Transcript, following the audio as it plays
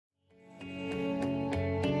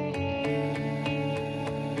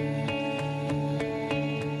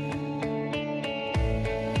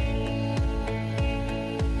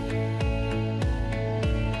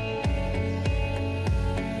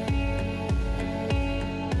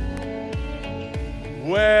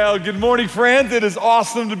Well, good morning, friends. It is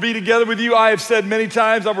awesome to be together with you. I have said many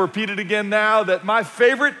times, I'll repeat it again now, that my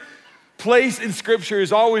favorite place in Scripture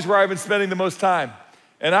is always where I've been spending the most time.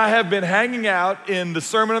 And I have been hanging out in the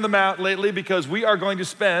Sermon on the Mount lately because we are going to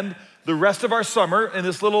spend the rest of our summer in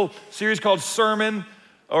this little series called Sermon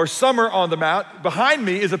or Summer on the Mount. Behind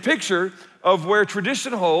me is a picture of where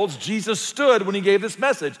tradition holds Jesus stood when he gave this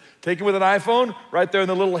message. Taken with an iPhone, right there in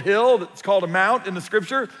the little hill that's called a mount in the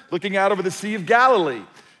Scripture, looking out over the Sea of Galilee.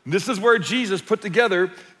 And this is where Jesus put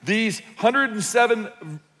together these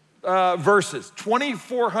 107 verses,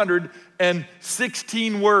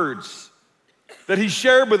 2,416 words that he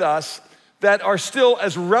shared with us that are still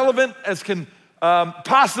as relevant as can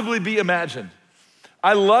possibly be imagined.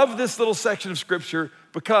 I love this little section of Scripture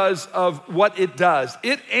because of what it does.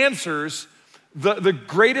 It answers the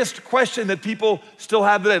greatest question that people still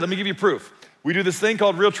have today. Let me give you proof. We do this thing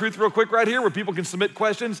called Real Truth real quick right here where people can submit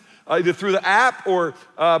questions either through the app or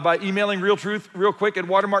by emailing Real Truth real quick at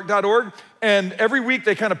watermark.org. And every week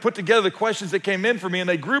they kind of put together the questions that came in for me and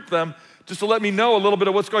they group them just to let me know a little bit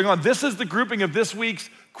of what's going on. This is the grouping of this week's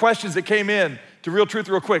questions that came in to Real Truth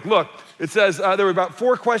real quick. Look, it says there were about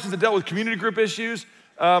 4 questions that dealt with community group issues.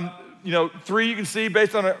 3 you can see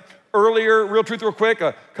based on an earlier Real Truth real quick,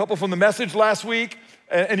 a couple from the message last week,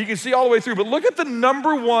 and you can see all the way through. But look at the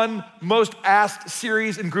number 1 most asked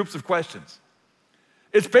series and groups of questions.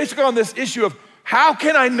 It's basically on this issue of how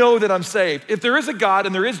can I know that I'm saved? If there is a God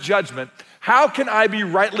and there is judgment, how can I be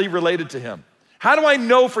rightly related to him? How do I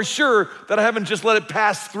know for sure that I haven't just let it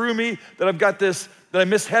pass through me, that I've got this, that I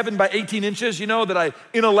miss heaven by 18 inches, that I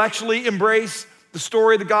intellectually embrace the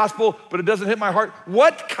story of the gospel, but it doesn't hit my heart?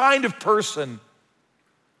 What kind of person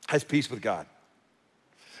has peace with God?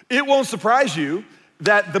 It won't surprise you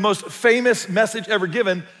that the most famous message ever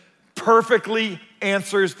given perfectly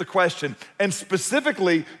answers the question, and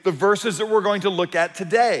specifically the verses that we're going to look at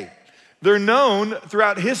today. They're known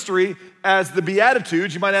throughout history as the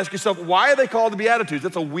Beatitudes. You might ask yourself, why are they called the Beatitudes?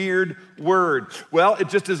 That's a weird word. Well, it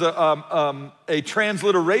just is a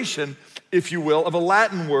transliteration, if you will, of a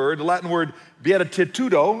Latin word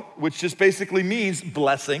beatitudo, which just basically means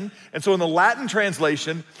blessing. And so in the Latin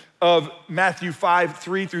translation of Matthew 5,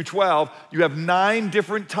 3 through 12, you have 9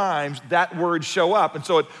 different times that word show up. And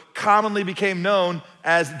so it commonly became known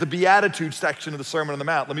as the Beatitude section of the Sermon on the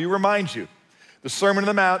Mount. Let me remind you, the Sermon on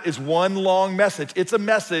the Mount is one long message. It's a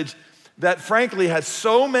message that frankly has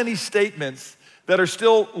so many statements that are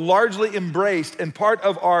still largely embraced and part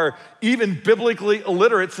of our even biblically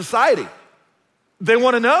illiterate society. They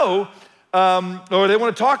want to know, or they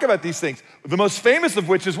want to talk about these things. The most famous of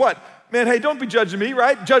which is what? Man, hey, don't be judging me,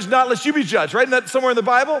 right? Judge not lest you be judged, right? Isn't that somewhere in the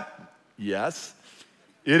Bible? Yes,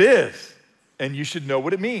 it is. And you should know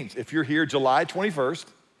what it means. If you're here July 21st,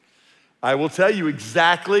 I will tell you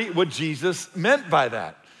exactly what Jesus meant by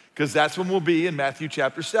that, because that's when we'll be in Matthew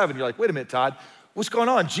chapter 7. You're like, wait a minute, Todd, what's going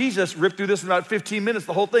on? Jesus ripped through this in about 15 minutes,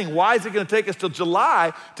 the whole thing. Why is it going to take us till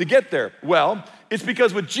July to get there? Well, it's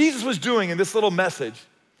because what Jesus was doing in this little message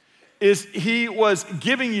is he was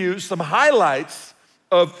giving you some highlights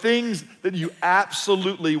of things that you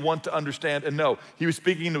absolutely want to understand and know. He was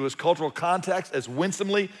speaking into his cultural context as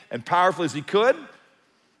winsomely and powerfully as he could,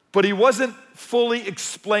 but he wasn't fully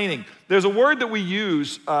explaining. There's a word that we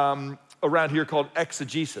use around here called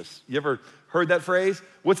exegesis. You ever heard that phrase?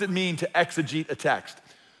 What's it mean to exegete a text?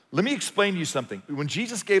 Let me explain to you something. When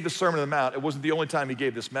Jesus gave the Sermon on the Mount, it wasn't the only time he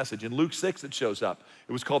gave this message. In Luke 6, it shows up.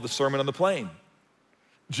 It was called the Sermon on the Plain.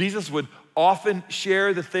 Jesus would often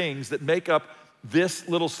share the things that make up this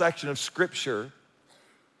little section of Scripture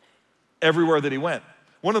everywhere that he went.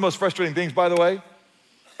 One of the most frustrating things, by the way,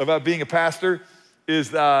 about being a pastor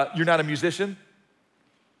is you're not a musician.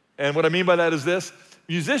 And what I mean by that is this.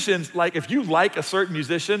 Musicians, like if you like a certain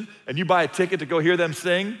musician and you buy a ticket to go hear them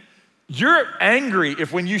sing, you're angry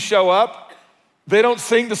if when you show up, they don't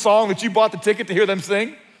sing the song that you bought the ticket to hear them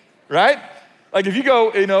sing, right? Like if you go,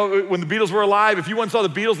 when the Beatles were alive, if you once saw the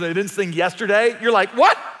Beatles and they didn't sing Yesterday, you're like,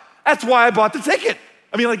 what? That's why I bought the ticket.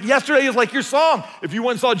 I mean, like Yesterday is like your song. If you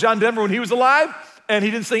once saw John Denver when he was alive and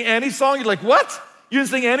he didn't sing Annie's song, you're like, what? You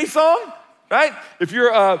didn't sing Annie's song? Right? If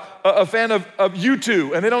you're a fan of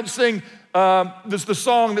U2 and they don't sing the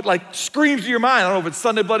song that like screams to your mind, I don't know if it's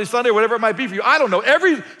Sunday Bloody Sunday or whatever it might be for you, I don't know.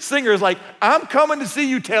 Every singer is like, I'm coming to see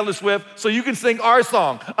you, Taylor Swift, so you can sing our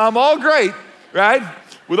song. I'm all great, right?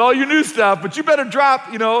 With all your new stuff, but you better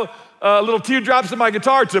drop, little teardrops in my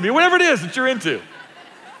guitar to me, whatever it is that you're into.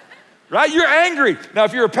 Right? You're angry. Now,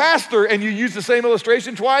 if you're a pastor and you use the same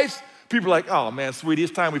illustration twice, people are like, oh man, sweetie,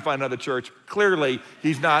 it's time we find another church. Clearly,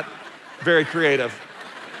 he's not very creative.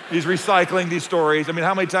 He's recycling these stories. I mean,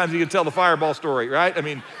 how many times are you gonna tell the fireball story, right? I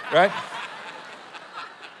mean, right?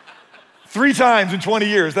 3 times in 20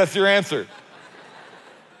 years, that's your answer.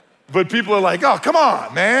 But people are like, oh, come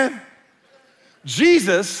on, man.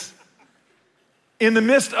 Jesus, in the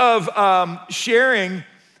midst of sharing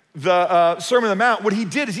the Sermon on the Mount, what he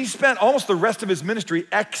did is he spent almost the rest of his ministry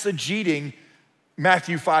exegeting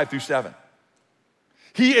Matthew 5 through 7.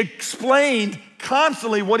 He explained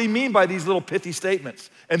constantly what he meant by these little pithy statements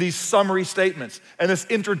and these summary statements and this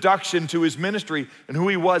introduction to his ministry and who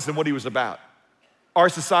he was and what he was about. Our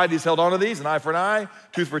society has held on to these, an eye for an eye,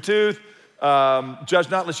 tooth for tooth, judge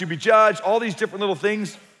not lest you be judged, all these different little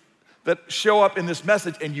things that show up in this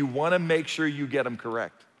message, and you wanna make sure you get them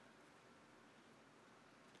correct.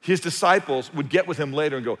 His disciples would get with him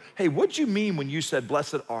later and go, hey, what'd you mean when you said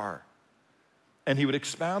blessed are? And he would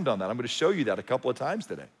expound on that. I'm gonna show you that a couple of times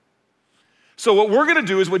today. So what we're gonna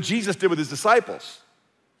do is what Jesus did with his disciples.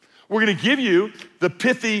 We're gonna give you the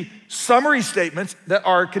pithy summary statements that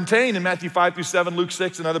are contained in Matthew 5 through 7, Luke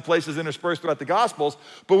 6, and other places interspersed throughout the Gospels,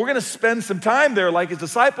 but we're gonna spend some time there like his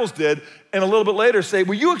disciples did, and a little bit later say,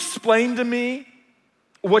 will you explain to me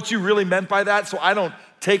what you really meant by that so I don't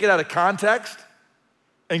take it out of context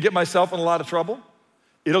and get myself in a lot of trouble?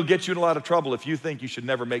 It'll get you in a lot of trouble if you think you should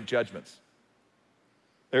never make judgments.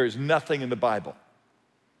 There is nothing in the Bible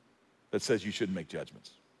that says you shouldn't make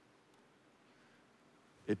judgments.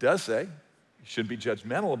 It does say you shouldn't be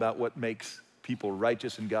judgmental about what makes people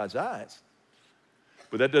righteous in God's eyes.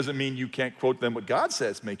 But that doesn't mean you can't quote them what God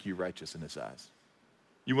says make you righteous in his eyes.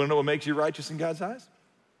 You wanna know what makes you righteous in God's eyes?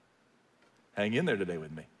 Hang in there today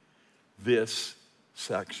with me. This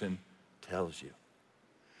section tells you.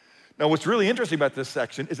 Now, what's really interesting about this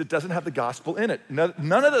section is it doesn't have the gospel in it.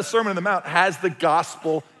 None of the Sermon on the Mount has the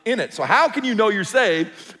gospel in it. So how can you know you're saved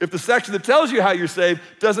if the section that tells you how you're saved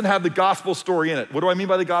doesn't have the gospel story in it? What do I mean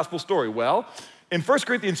by the gospel story? Well, in 1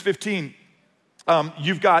 Corinthians 15,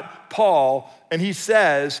 you've got Paul, and he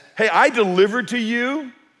says, hey, I delivered to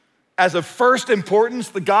you as of first importance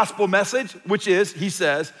the gospel message, which is, he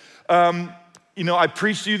says, I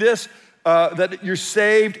preached to you this, that you're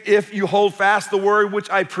saved if you hold fast the word which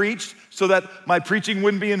I preached, so that my preaching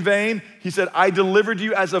wouldn't be in vain. He said, I delivered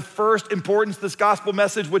you as of first importance this gospel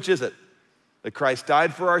message, which is it? That Christ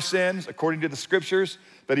died for our sins, according to the scriptures,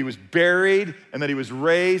 that he was buried, and that he was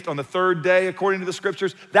raised on the 3rd day, according to the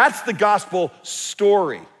scriptures. That's the gospel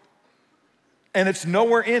story. And it's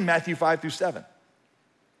nowhere in Matthew 5 through 7.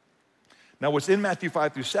 Now, what's in Matthew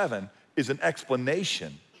 5 through 7 is an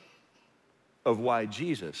explanation of why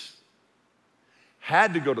Jesus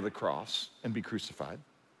had to go to the cross and be crucified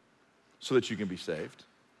so that you can be saved,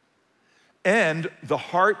 and the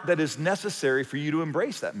heart that is necessary for you to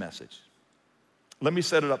embrace that message. Let me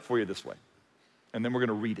set it up for you this way, and then we're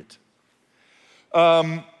gonna read it.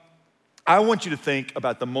 I want you to think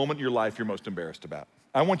about the moment in your life you're most embarrassed about.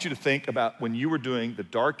 I want you to think about when you were doing the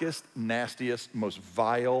darkest, nastiest, most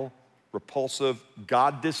vile, repulsive,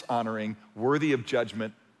 God-dishonoring, worthy of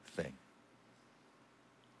judgment thing.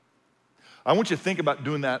 I want you to think about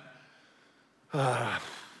doing that, not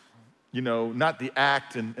the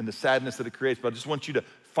act and the sadness that it creates, but I just want you to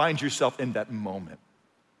find yourself in that moment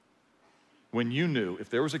when you knew if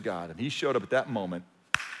there was a God and he showed up at that moment,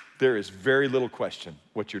 there is very little question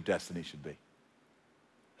what your destiny should be.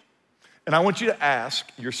 And I want you to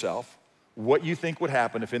ask yourself what you think would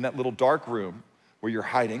happen if in that little dark room where you're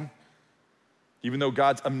hiding, even though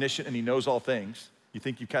God's omniscient and he knows all things, you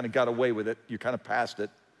think you kind of got away with it, you're kind of past it,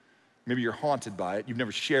 maybe you're haunted by it, you've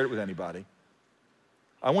never shared it with anybody.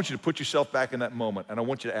 I want you to put yourself back in that moment, and I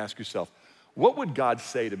want you to ask yourself, what would God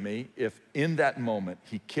say to me if in that moment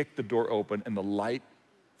he kicked the door open and the light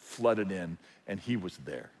flooded in and he was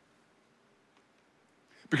there?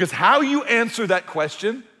 Because how you answer that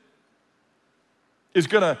question is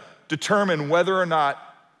gonna determine whether or not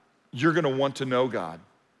you're gonna want to know God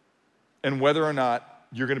and whether or not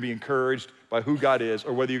you're gonna be encouraged by who God is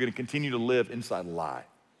or whether you're gonna continue to live inside a lie.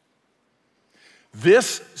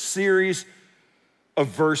 This series of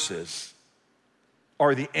verses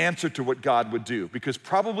are the answer to what God would do, because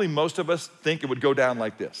probably most of us think it would go down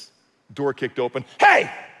like this. Door kicked open.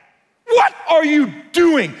 Hey, what are you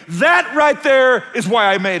doing? That right there is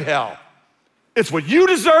why I made hell. It's what you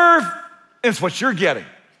deserve, and it's what you're getting.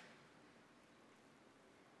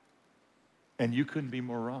 And you couldn't be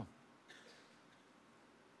more wrong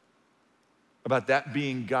about that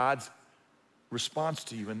being God's response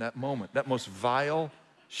to you in that moment, that most vile,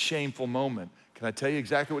 shameful moment. Can I tell you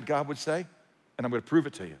exactly what God would say? And I'm gonna prove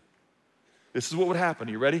it to you. This is what would happen.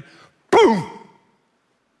 Are you ready? Boom!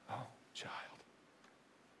 Oh, child,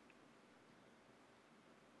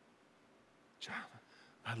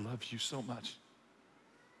 I love you so much.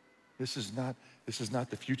 This is not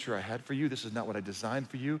the future I had for you. This is not what I designed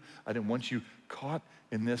for you. I didn't want you caught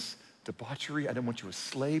in this debauchery. I didn't want you a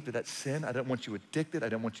slave to that sin. I didn't want you addicted. I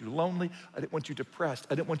didn't want you lonely. I didn't want you depressed.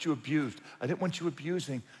 I didn't want you abused. I didn't want you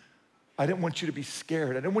abusing. I didn't want you to be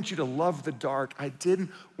scared. I didn't want you to love the dark. I didn't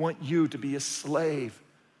want you to be a slave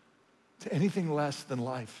to anything less than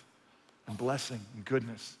life and blessing and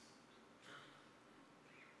goodness.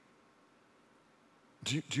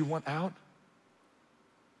 Do you want out?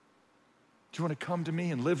 Do you want to come to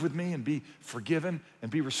me and live with me and be forgiven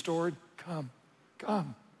and be restored? Come.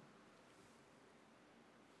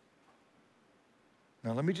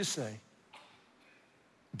 Now, let me just say,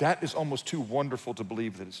 that is almost too wonderful to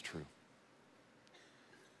believe that it's true.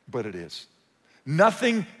 But it is.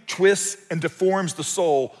 Nothing twists and deforms the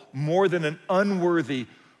soul more than an unworthy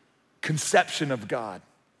conception of God.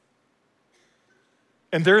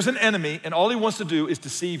 And there's an enemy, and all he wants to do is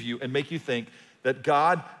deceive you and make you think that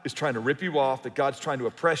God is trying to rip you off, that God's trying to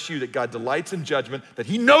oppress you, that God delights in judgment, that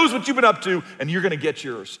he knows what you've been up to, and you're gonna get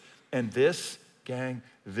yours. And this, gang,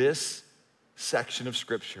 this section of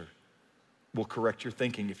Scripture will correct your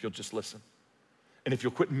thinking if you'll just listen. And if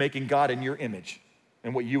you'll quit making God in your image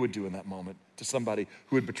and what you would do in that moment to somebody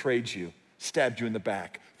who had betrayed you, stabbed you in the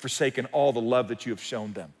back, forsaken all the love that you have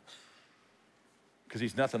shown them. Because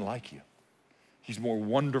he's nothing like you. He's more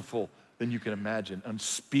wonderful than you can imagine,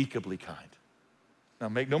 unspeakably kind. Now,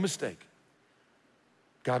 make no mistake,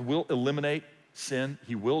 God will eliminate sin.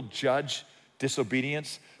 He will judge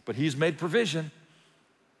disobedience, but he's made provision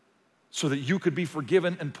so that you could be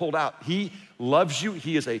forgiven and pulled out. He loves you.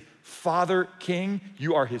 He is a father king.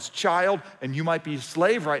 You are his child, and you might be a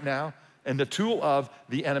slave right now and the tool of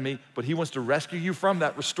the enemy, but he wants to rescue you from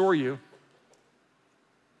that, restore you.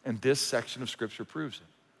 And this section of Scripture proves it.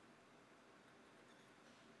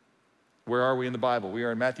 Where are we in the Bible? We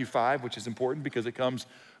are in Matthew 5, which is important because it comes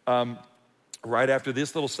right after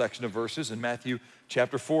this little section of verses in Matthew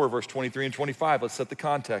chapter 4, verse 23 and 25. Let's set the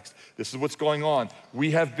context. This is what's going on.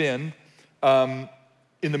 We have been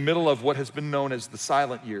in the middle of what has been known as the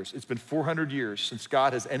silent years. It's been 400 years since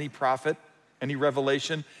God has any prophet, any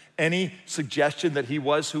revelation, any suggestion that he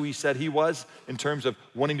was who he said he was in terms of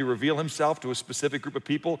wanting to reveal himself to a specific group of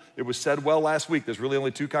people. It was said well last week, there's really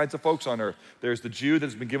only two kinds of folks on earth. There's the Jew that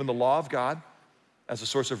has been given the law of God as a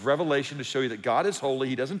source of revelation to show you that God is holy.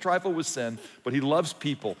 He doesn't trifle with sin, but he loves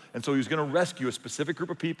people. And so he was going to rescue a specific group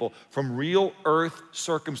of people from real earth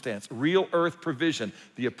circumstance, real earth provision,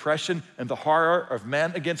 the oppression and the horror of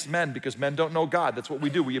men against men because men don't know God. That's what we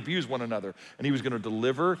do. We abuse one another. And he was going to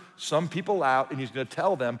deliver some people out, and he's going to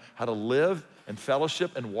tell them how to live and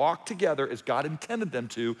fellowship and walk together as God intended them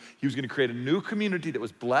to. He was going to create a new community that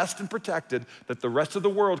was blessed and protected, that the rest of the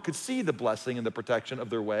world could see the blessing and the protection of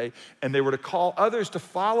their way, and they were to call others to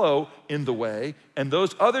follow in the way, and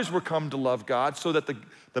those others were come to love God so that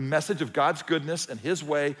the message of God's goodness and his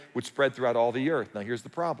way would spread throughout all the earth. Now here's the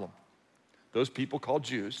problem. Those people called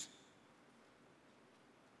Jews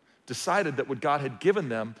decided that what God had given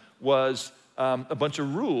them was a bunch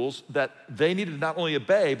of rules that they needed to not only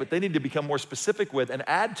obey, but they needed to become more specific with and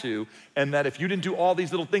add to, and that if you didn't do all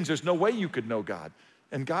these little things, there's no way you could know God.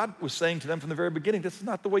 And God was saying to them from the very beginning, this is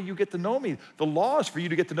not the way you get to know me. The law is for you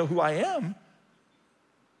to get to know who I am,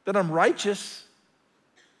 that I'm righteous.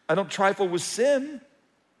 I don't trifle with sin.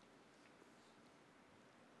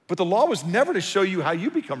 But the law was never to show you how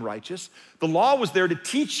you become righteous. The law was there to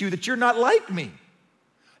teach you that you're not like me.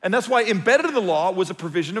 And that's why embedded in the law was a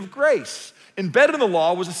provision of grace. Embedded in the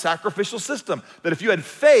law was a sacrificial system, that if you had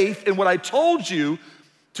faith in what I told you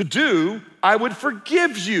to do, I would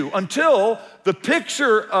forgive you until the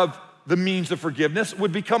picture of the means of forgiveness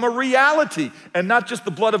would become a reality. And not just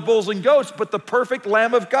the blood of bulls and goats, but the perfect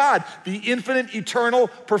Lamb of God. The infinite, eternal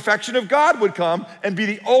perfection of God would come and be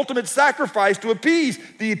the ultimate sacrifice to appease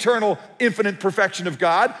the eternal, infinite perfection of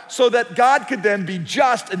God, so that God could then be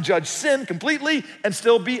just and judge sin completely and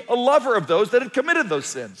still be a lover of those that had committed those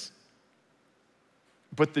sins.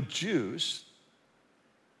 But the Jews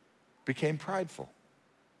became prideful.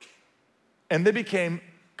 And they became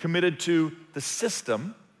committed to the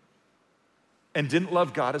system and didn't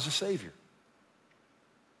love God as a Savior.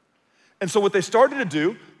 And so what they started to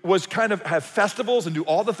do was kind of have festivals and do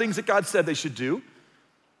all the things that God said they should do,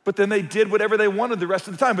 but then they did whatever they wanted the rest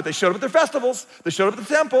of the time. But they showed up at their festivals, they showed up at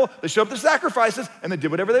the temple, they showed up at their sacrifices, and they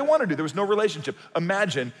did whatever they wanted to do. There was no relationship.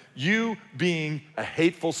 Imagine you being a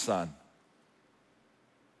hateful son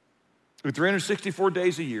who 364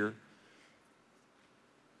 days a year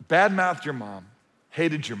bad-mouthed your mom,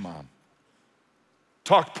 hated your mom,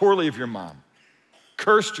 talked poorly of your mom,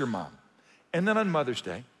 cursed your mom, and then on Mother's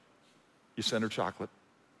Day, you sent her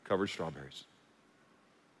chocolate-covered strawberries.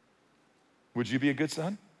 Would you be a good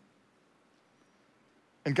son?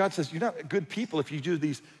 And God says, you're not good people if you do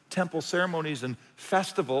these temple ceremonies and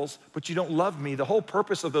festivals, but you don't love me. The whole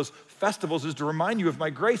purpose of those festivals is to remind you of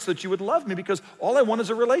my grace so that you would love me, because all I want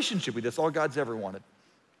is a relationship with you. That's all God's ever wanted.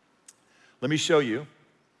 Let me show you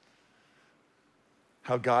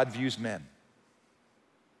how God views men.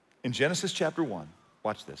 In Genesis chapter 1,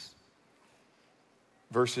 watch this.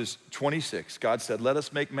 Verses 26, God said, let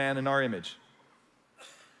us make man in our image,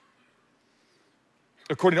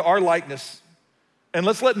 according to our likeness, and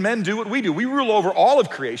let's let men do what we do. We rule over all of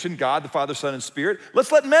creation, God, the Father, Son, and Spirit. Let's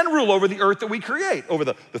let men rule over the earth that we create, over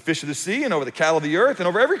the fish of the sea and over the cattle of the earth and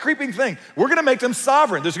over every creeping thing. We're gonna make them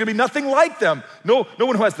sovereign. There's gonna be nothing like them. No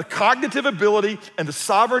one who has the cognitive ability and the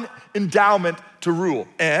sovereign endowment to rule.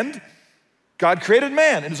 And God created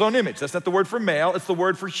man in his own image. That's not the word for male, it's the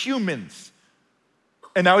word for humans.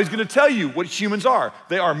 And now he's gonna tell you what humans are.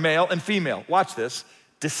 They are male and female. Watch this.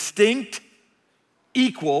 Distinct,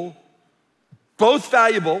 equal, both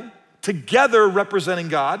valuable, together representing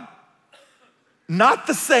God, not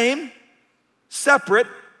the same, separate,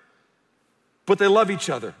 but they love each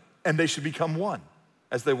other, and they should become one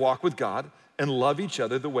as they walk with God and love each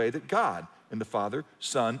other the way that God and the Father,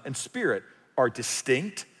 Son, and Spirit are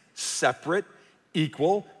distinct, separate,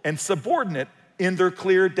 equal, and subordinate in their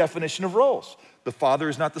clear definition of roles. The Father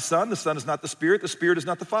is not the Son is not the Spirit is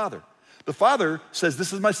not the Father. The Father says,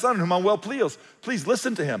 this is my Son in whom I'm well pleased. Please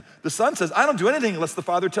listen to him. The Son says, I don't do anything unless the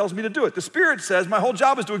Father tells me to do it. The Spirit says, my whole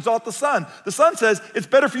job is to exalt the Son. The Son says, it's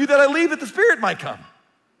better for you that I leave, that the Spirit might come.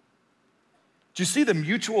 Do you see the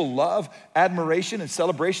mutual love, admiration, and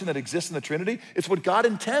celebration that exists in the Trinity? It's what God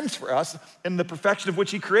intends for us in the perfection of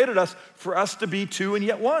which he created us, for us to be two and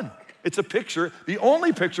yet one. It's a picture, the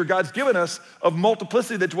only picture God's given us of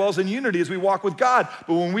multiplicity that dwells in unity as we walk with God.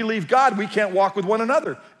 But when we leave God, we can't walk with one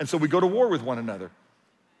another. And so we go to war with one another.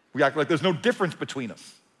 We act like there's no difference between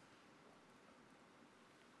us.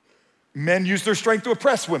 Men use their strength to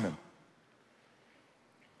oppress women.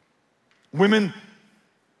 Women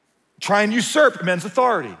try and usurp men's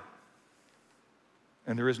authority.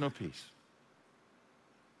 And there is no peace.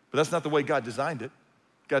 But that's not the way God designed it.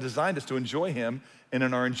 God designed us to enjoy him, and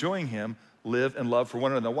in our enjoying him, live and love for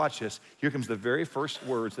one another. Now watch this. Here comes the very first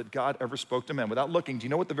words that God ever spoke to men. Without looking, do you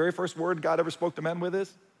know what the very first word God ever spoke to men with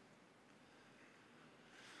is?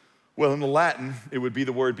 Well, in the Latin, it would be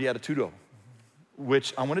the word beatitudo,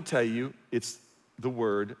 which I want to tell you, it's the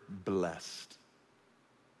word blessed.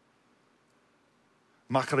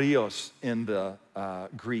 Makarios in the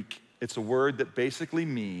Greek, it's a word that basically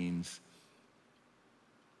means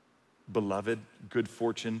beloved, good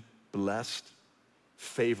fortune, blessed,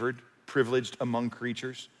 favored, privileged among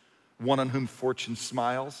creatures, one on whom fortune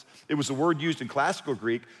smiles. It was a word used in classical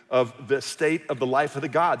Greek of the state of the life of the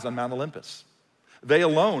gods on Mount Olympus. They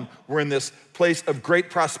alone were in this place of great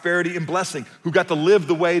prosperity and blessing, who got to live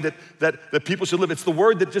the way that people should live. It's the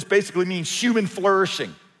word that just basically means human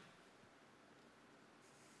flourishing.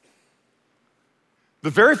 The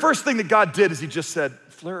very first thing that God did is he just said,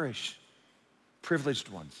 flourish, privileged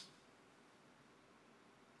ones.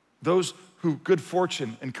 Those who good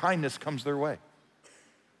fortune and kindness comes their way.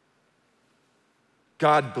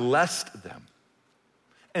 God blessed them.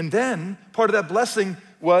 And then part of that blessing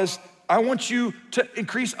was, I want you to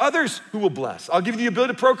increase others who will bless. I'll give you the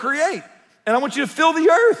ability to procreate. And I want you to fill the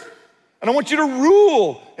earth. And I want you to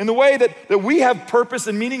rule in the way that we have purpose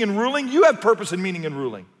and meaning in ruling. You have purpose and meaning in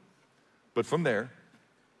ruling. But from there,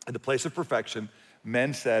 at the place of perfection,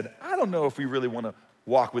 men said, I don't know if we really want to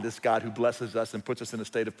walk with this God who blesses us and puts us in a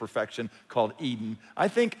state of perfection called Eden. I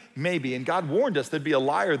think maybe, and God warned us, there'd be a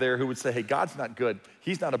liar there who would say, hey, God's not good.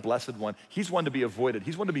 He's not a blessed one. He's one to be avoided.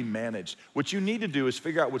 He's one to be managed. What you need to do is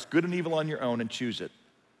figure out what's good and evil on your own and choose it.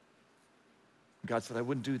 God said, I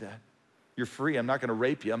wouldn't do that. You're free. I'm not going to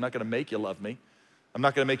rape you. I'm not going to make you love me. I'm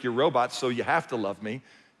not going to make you robots so you have to love me.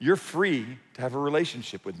 You're free to have a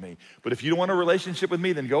relationship with me. But if you don't want a relationship with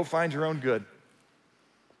me, then go find your own good.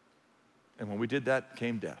 And when we did that,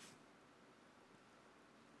 came death.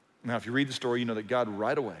 Now, if you read the story, you know that God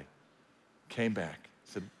right away came back,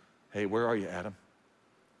 said, hey, where are you, Adam?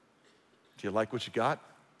 Do you like what you got?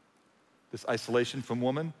 This isolation from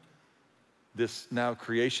woman, this now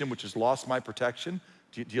creation which has lost my protection.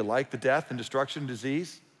 Do you like the death and destruction and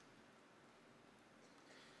disease?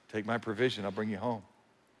 Take my provision, I'll bring you home.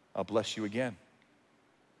 I'll bless you again.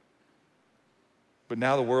 But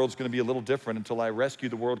now the world's gonna be a little different until I rescue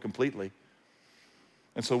the world completely.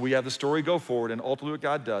 And so we have the story go forward, and ultimately what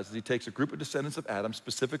God does is he takes a group of descendants of Adam,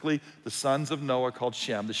 specifically the sons of Noah called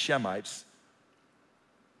Shem, the Shemites,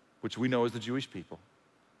 which we know as the Jewish people.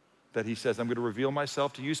 that he says, I'm going to reveal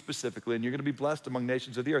myself to you specifically, and you're going to be blessed among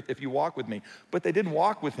nations of the earth if you walk with me. But they didn't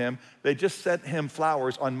walk with him. They just sent him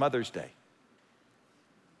flowers on Mother's Day.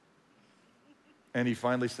 And he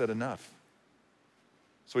finally said, enough.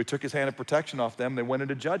 So he took his hand of protection off them. They went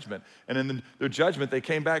into judgment. And in their judgment, they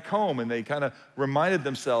came back home, and they kind of reminded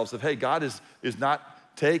themselves of, hey, God is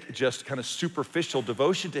not take just kind of superficial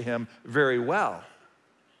devotion to him very well.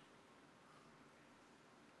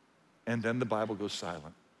 And then the Bible goes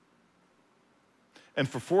silent. And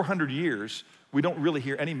for 400 years, we don't really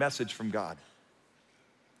hear any message from God.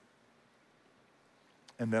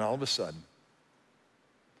 And then all of a sudden,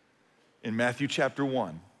 in Matthew chapter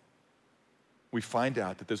 1, we find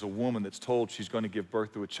out that there's a woman that's told she's going to give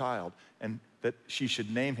birth to a child and that she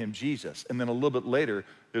should name him Jesus. And then a little bit later,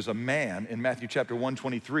 there's a man in Matthew chapter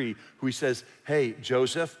 1:23 who he says, hey,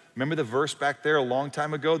 Joseph, remember the verse back there a long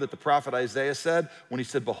time ago that the prophet Isaiah said when he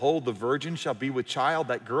said, behold, the virgin shall be with child.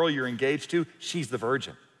 That girl you're engaged to, she's the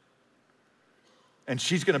virgin. And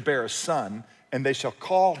she's going to bear a son, and they shall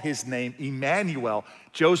call his name Emmanuel.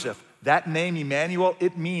 Joseph, that name Emmanuel,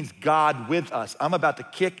 it means God with us. I'm about to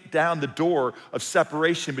kick down the door of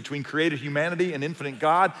separation between created humanity and infinite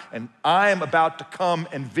God, and I am about to come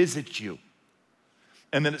and visit you.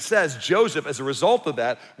 And then it says, Joseph, as a result of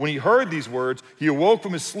that, when he heard these words, he awoke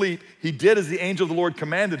from his sleep. He did as the angel of the Lord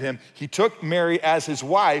commanded him. He took Mary as his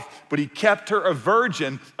wife, but he kept her a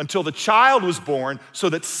virgin until the child was born so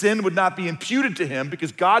that sin would not be imputed to him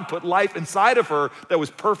because God put life inside of her that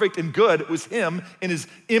was perfect and good. It was him in his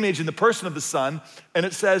image in the person of the Son. And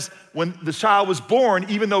it says when the child was born,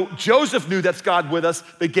 even though Joseph knew that's God with us,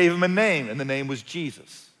 they gave him a name, and the name was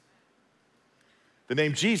Jesus. The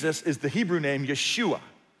name Jesus is the Hebrew name Yeshua.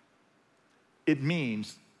 It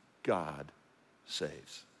means God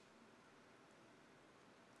saves.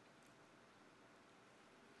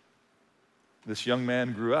 This young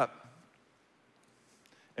man grew up.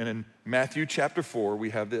 And in Matthew chapter 4,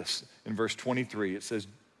 we have this. In verse 23, it says,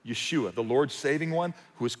 Yeshua, the Lord saving one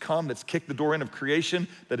who has come, that's kicked the door in of creation,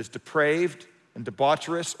 that is depraved and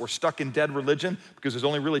debaucherous or stuck in dead religion, because there's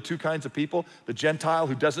only really two kinds of people: the Gentile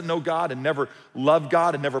who doesn't know God and never loved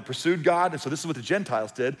God and never pursued God. And so this is what the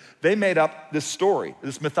Gentiles did. They made up this story,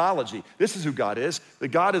 this mythology. This is who God is. The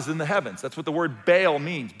God is in the heavens. That's what the word Baal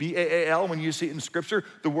means. B-A-A-L, when you see it in Scripture,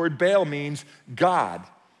 the word Baal means God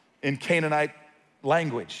in Canaanite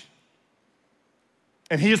language.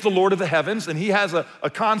 And he is the Lord of the heavens, and he has a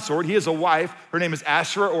consort. He has a wife. Her name is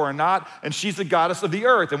Asherah or Anat, and she's the goddess of the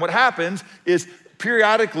earth. And what happens is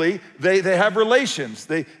periodically they have relations.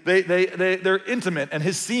 They're intimate, and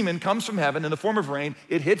his semen comes from heaven in the form of rain.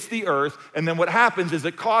 It hits the earth, and then what happens is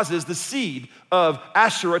it causes the seed of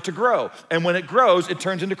Asherah to grow. And when it grows, it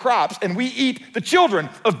turns into crops, and we eat the children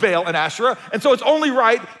of Baal and Asherah. And so it's only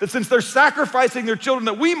right that since they're sacrificing their children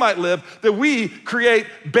that we might live, that we create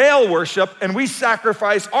Baal worship, and we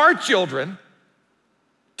sacrifice our children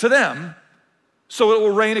to them so it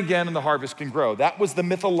will rain again and the harvest can grow. That was the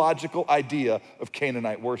mythological idea of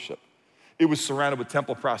Canaanite worship. It was surrounded with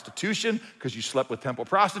temple prostitution because you slept with temple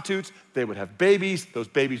prostitutes. They would have babies. Those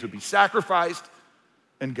babies would be sacrificed.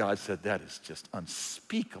 And God said, that is just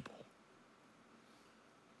unspeakable.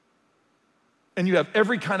 And you have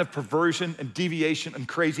every kind of perversion and deviation and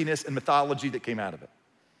craziness and mythology that came out of it.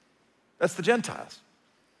 That's the Gentiles.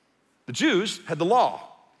 The Jews had the law.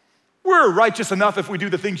 We're righteous enough if we do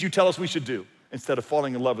the things you tell us we should do, instead of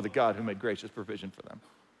falling in love with the God who made gracious provision for them.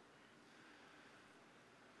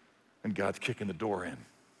 And God's kicking the door in.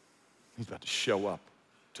 He's about to show up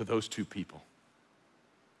to those two people.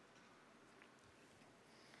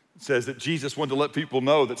 It says that Jesus wanted to let people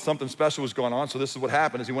know that something special was going on, so this is what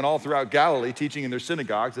happened. As he went all throughout Galilee, teaching in their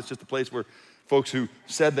synagogues. That's just a place where folks who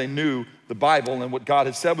said they knew the Bible and what God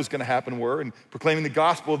had said was going to happen were, and proclaiming the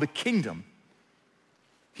gospel of the kingdom.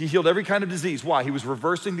 He healed every kind of disease. Why? He was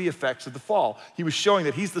reversing the effects of the fall. He was showing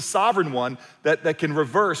that he's the sovereign one that can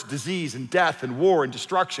reverse disease and death and war and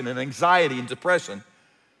destruction and anxiety and depression.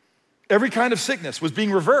 Every kind of sickness was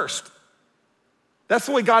being reversed. That's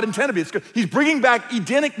the way God intended it. He's bringing back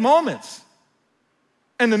Edenic moments.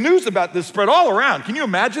 And the news about this spread all around. Can you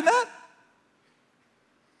imagine that?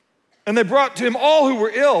 And they brought to him all who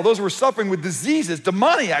were ill, those who were suffering with diseases,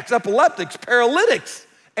 demoniacs, epileptics, paralytics,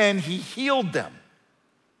 and he healed them.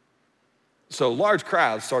 So large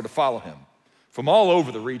crowds started to follow him from all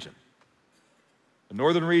over the region. The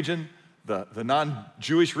northern region, the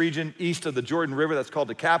non-Jewish region, east of the Jordan River, that's called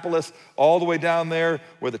Decapolis, all the way down there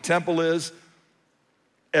where the temple is,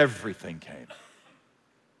 everything came.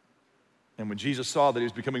 And when Jesus saw that he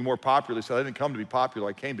was becoming more popular, he said, I didn't come to be popular,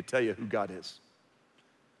 I came to tell you who God is.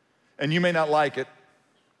 And you may not like it,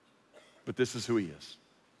 but this is who he is.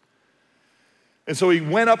 And so he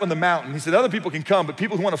went up on the mountain. He said, other people can come, but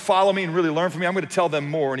people who want to follow me and really learn from me, I'm going to tell them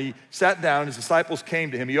more. And he sat down, and his disciples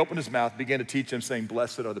came to him. He opened his mouth, began to teach them, saying,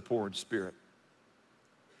 blessed are the poor in spirit,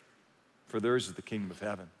 for theirs is the kingdom of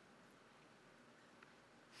heaven.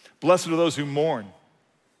 Blessed are those who mourn,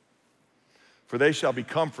 for they shall be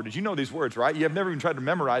comforted. You know these words, right? You have never even tried to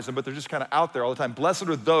memorize them, but they're just kind of out there all the time. Blessed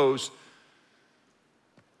are those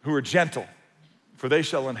who are gentle, for they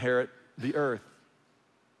shall inherit the earth.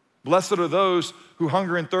 Blessed are those who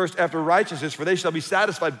hunger and thirst after righteousness, for they shall be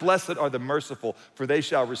satisfied. Blessed are the merciful, for they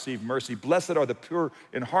shall receive mercy. Blessed are the pure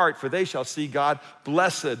in heart, for they shall see God.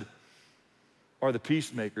 Blessed are the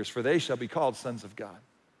peacemakers, for they shall be called sons of God.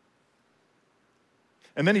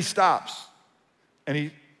 And then he stops,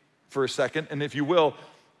 and for a second, and if you will,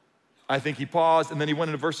 I think he paused, and then he went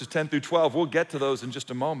into verses 10 through 12. We'll get to those in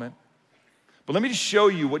just a moment. But let me just show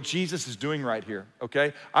you what Jesus is doing right here,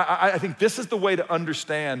 okay? I think this is the way to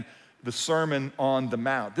understand the Sermon on the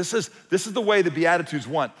Mount. This is the way the Beatitudes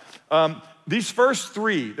want. These first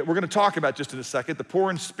three that we're gonna talk about just in a second, the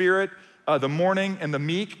poor in spirit, the mourning, and the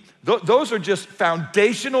meek, those are just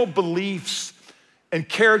foundational beliefs and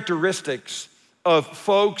characteristics of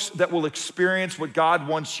folks that will experience what God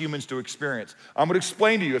wants humans to experience. I'm gonna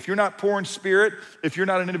explain to you, if you're not poor in spirit, if you're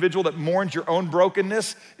not an individual that mourns your own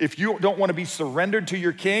brokenness, if you don't wanna be surrendered to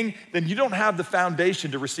your king, then you don't have the foundation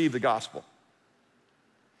to receive the gospel.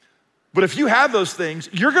 But if you have those things,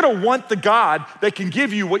 you're gonna want the God that can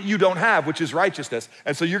give you what you don't have, which is righteousness.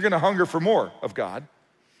 And so you're gonna hunger for more of God.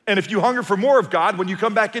 And if you hunger for more of God, when you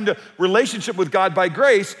come back into relationship with God by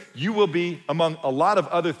grace, you will be, among a lot of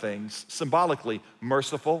other things, symbolically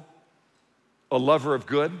merciful, a lover of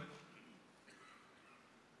good,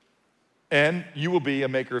 and you will be a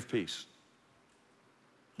maker of peace.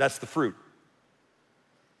 That's the fruit.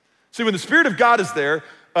 See, when the Spirit of God is there,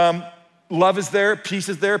 love is there, peace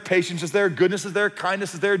is there, patience is there, goodness is there,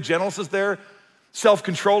 kindness is there, gentleness is there,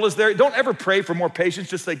 self-control is there. Don't ever pray for more patience.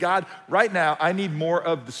 Just say, God, right now, I need more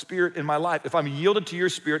of the Spirit in my life. If I'm yielded to your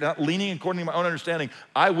Spirit, not leaning according to my own understanding,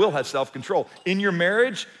 I will have self-control. In your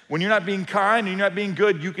marriage, when you're not being kind and you're not being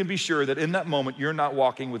good, you can be sure that in that moment, you're not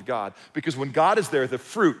walking with God. Because when God is there, the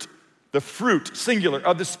fruit, singular,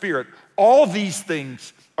 of the Spirit, all these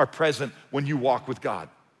things are present when you walk with God.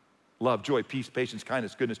 Love, joy, peace, patience,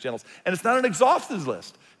 kindness, goodness, gentleness. And it's not an exhaustive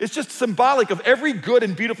list. It's just symbolic of every good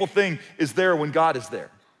and beautiful thing is there when God is there.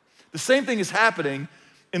 The same thing is happening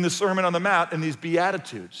in the Sermon on the Mount and these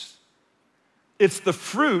Beatitudes. It's the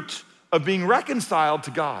fruit of being reconciled to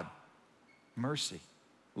God. Mercy,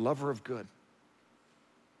 lover of good,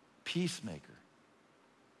 peacemaker.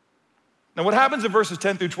 Now what happens in verses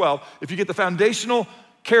 10 through 12, if you get the foundational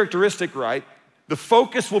characteristic right, the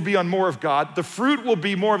focus will be on more of God. The fruit will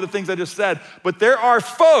be more of the things I just said. But there are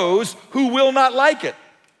foes who will not like it.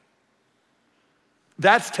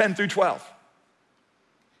 That's 10 through 12.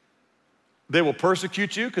 They will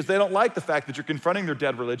persecute you because they don't like the fact that you're confronting their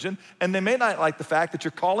dead religion. And they may not like the fact that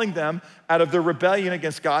you're calling them out of their rebellion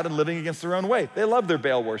against God and living against their own way. They love their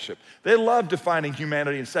Baal worship. They love defining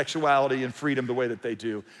humanity and sexuality and freedom the way that they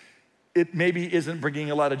do. It maybe isn't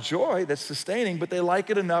bringing a lot of joy that's sustaining, but they like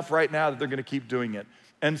it enough right now that they're gonna keep doing it.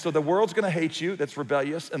 And so the world's gonna hate you that's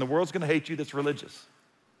rebellious, and the world's gonna hate you that's religious.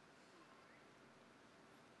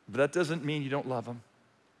 But that doesn't mean you don't love them.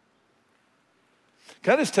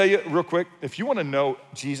 Can I just tell you real quick, if you wanna know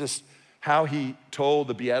Jesus, how he told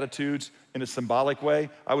the Beatitudes in a symbolic way,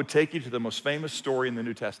 I would take you to the most famous story in the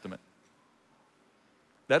New Testament.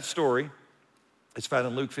 That story is found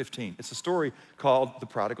in Luke 15. It's a story called the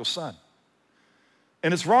prodigal son.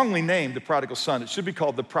 And it's wrongly named the prodigal son. It should be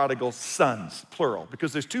called the prodigal sons, plural,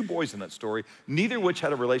 because there's two boys in that story, neither of which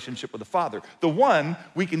had a relationship with the father. The one,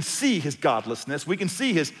 we can see his godlessness, we can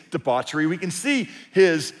see his debauchery, we can see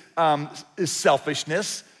his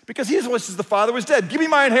selfishness, because he just wishes the father was dead. Give me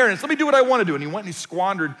my inheritance, let me do what I want to do. And he went and he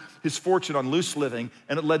squandered his fortune on loose living,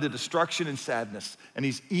 and it led to destruction and sadness, and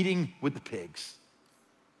he's eating with the pigs.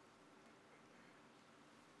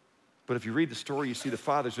 But if you read the story, you see the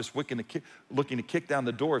father's just looking to kick down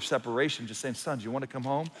the door of separation, just saying, son, do you want to come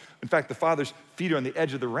home? In fact, the father's feet are on the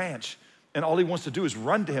edge of the ranch, and all he wants to do is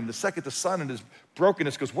run to him. The second the son in his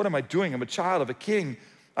brokenness goes, what am I doing? I'm a child of a king.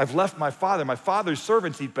 I've left my father. My father's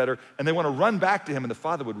servants eat better, and they want to run back to him, and the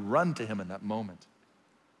father would run to him in that moment.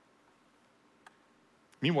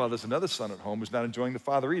 Meanwhile, there's another son at home who's not enjoying the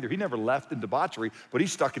father either. He never left in debauchery, but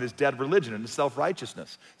he's stuck in his dead religion and his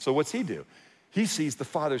self-righteousness. So what's he do? He sees the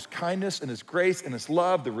Father's kindness and his grace and his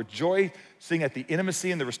love, the rejoicing at the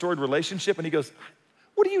intimacy and the restored relationship, and he goes,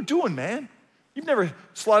 what are you doing, man? You've never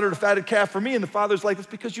slaughtered a fatted calf for me. And the father's like, it's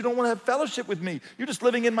because you don't want to have fellowship with me. You're just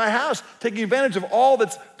living in my house, taking advantage of all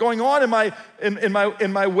that's going on in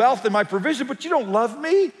my wealth and my provision, but you don't love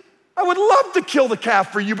me. I would love to kill the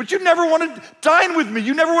calf for you, but you never want to dine with me.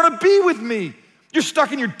 You never want to be with me. You're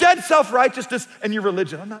stuck in your dead self-righteousness and your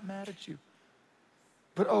religion. I'm not mad at you.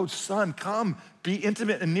 But oh, son, come, be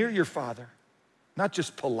intimate and near your father. Not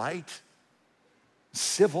just polite,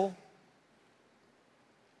 civil.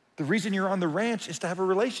 The reason you're on the ranch is to have a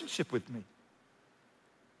relationship with me. Do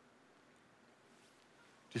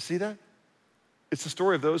you see that? It's the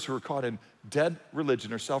story of those who are caught in dead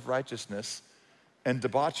religion or self-righteousness and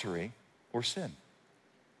debauchery or sin.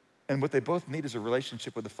 And what they both need is a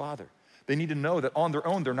relationship with the Father. They need to know that on their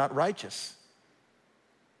own, they're not righteous.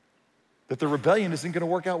 That the rebellion isn't going to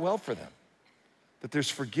work out well for them. That there's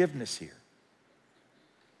forgiveness here.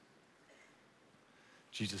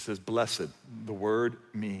 Jesus says, blessed, the word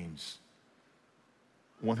means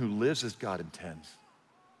one who lives as God intends.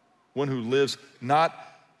 One who lives not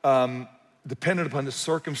dependent upon the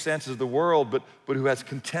circumstances of the world, but who has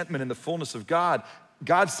contentment in the fullness of God.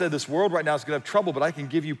 God said this world right now is gonna have trouble, but I can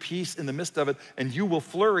give you peace in the midst of it, and you will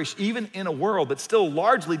flourish even in a world that's still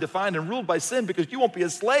largely defined and ruled by sin, because you won't be a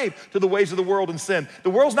slave to the ways of the world and sin. The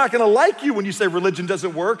world's not gonna like you when you say religion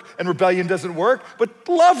doesn't work and rebellion doesn't work, but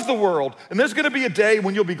love the world. And there's gonna be a day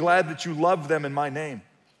when you'll be glad that you loved them in my name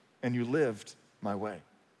and you lived my way.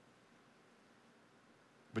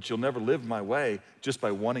 But you'll never live my way just by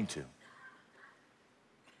wanting to.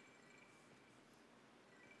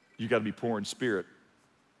 You gotta be poor in spirit.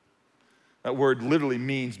 That word literally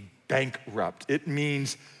means bankrupt. It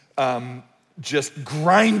means just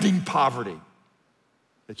grinding poverty,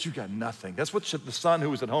 that you got nothing. That's what the son who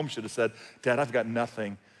was at home should have said, Dad, I've got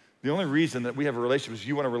nothing. The only reason that we have a relationship is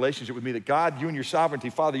you want a relationship with me, that God, you and your sovereignty,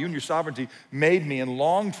 Father, you and your sovereignty made me and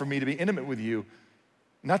longed for me to be intimate with you,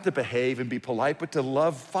 not to behave and be polite, but to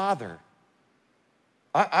love Father.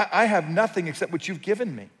 I have nothing except what you've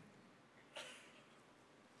given me.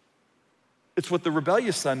 It's what the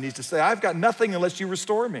rebellious son needs to say. I've got nothing unless you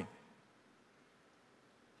restore me.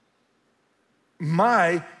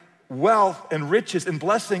 My wealth and riches and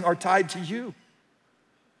blessing are tied to you.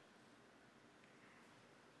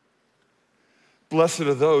 Blessed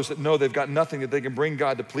are those that know they've got nothing that they can bring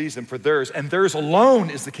God to please him, for theirs, and theirs alone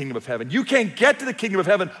is the kingdom of heaven. You can't get to the kingdom of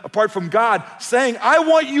heaven apart from God saying, I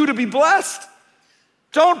want you to be blessed.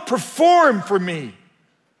 Don't perform for me.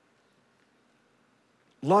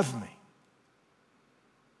 Love me.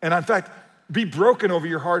 And in fact, be broken over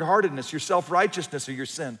your hard-heartedness, your self-righteousness, or your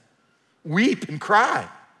sin. Weep and cry.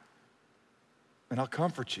 And I'll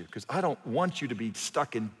comfort you, because I don't want you to be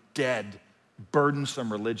stuck in dead,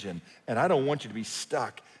 burdensome religion. And I don't want you to be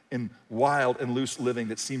stuck in wild and loose living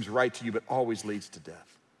that seems right to you but always leads to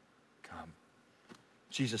death. Come.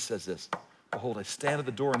 Jesus says this, behold, I stand at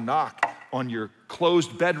the door and knock on your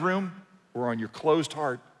closed bedroom or on your closed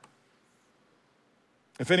heart.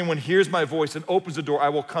 If anyone hears my voice and opens the door, I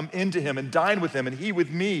will come into him and dine with him and he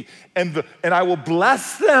with me, and I will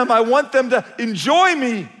bless them. I want them to enjoy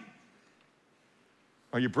me.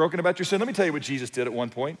 Are you broken about your sin? Let me tell you what Jesus did at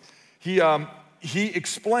one point. He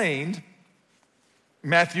explained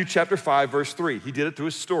Matthew chapter 5, verse 3. He did it through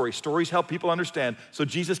his story. Stories help people understand. So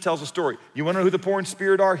Jesus tells a story. You wanna know who the poor in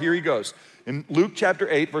spirit are? Here he goes. In Luke chapter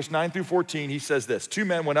 8, verse 9 through 14, he says this, 2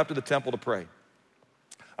 men went up to the temple to pray.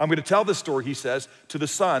 I'm gonna tell this story, he says, to the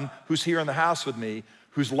son who's here in the house with me,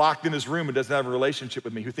 who's locked in his room and doesn't have a relationship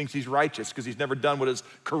with me, who thinks he's righteous because he's never done what his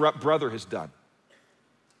corrupt brother has done.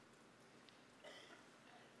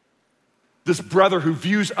 This brother who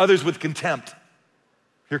views others with contempt.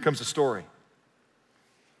 Here comes the story.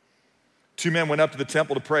 2 men went up to the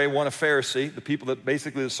temple to pray, one a Pharisee, the people that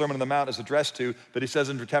basically the Sermon on the Mount is addressed to, but he says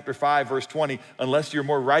in chapter 5, verse 20, unless you're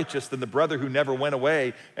more righteous than the brother who never went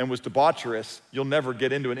away and was debaucherous, you'll never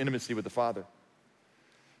get into an intimacy with the Father.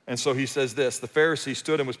 And so he says this, the Pharisee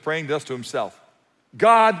stood and was praying thus to himself,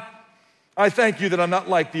 God, I thank you that I'm not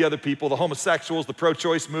like the other people, the homosexuals, the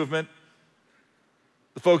pro-choice movement,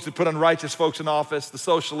 the folks that put unrighteous folks in office, the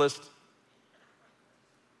socialists.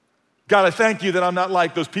 God, I thank you that I'm not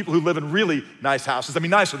like those people who live in really nice houses. I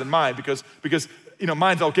mean, nicer than mine because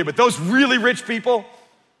mine's okay, but those really rich people,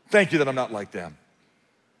 thank you that I'm not like them.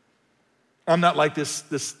 I'm not like this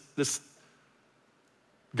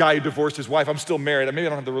guy who divorced his wife. I'm still married. Maybe I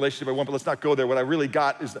don't have the relationship I want, but let's not go there. What I really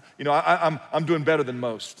got is, I'm doing better than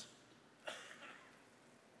most.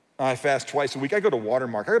 I fast twice a week. I go to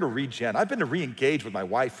Watermark. I go to Regen. I've been to re-engage with my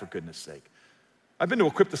wife, for goodness sake. I've been to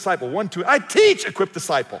Equip Disciple 1, 2. I teach Equip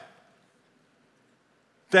Disciple.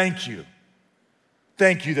 Thank you.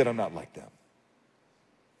 Thank you that I'm not like them.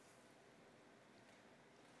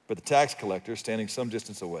 But the tax collector, standing some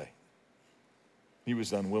distance away, he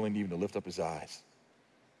was unwilling even to lift up his eyes.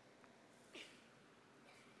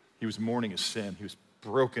 He was mourning his sin. He was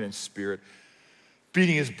broken in spirit.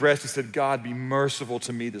 Beating his breast, he said, God, be merciful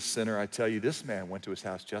to me, the sinner. I tell you, this man went to his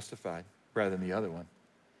house justified rather than the other one.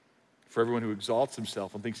 For everyone who exalts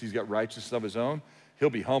himself and thinks he's got righteousness of his own, he'll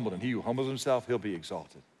be humbled. And he who humbles himself, he'll be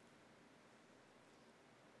exalted.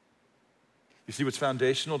 You see what's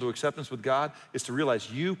foundational to acceptance with God is to realize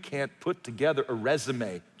you can't put together a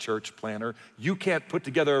resume, church planner. You can't put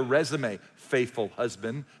together a resume, faithful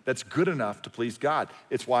husband, that's good enough to please God.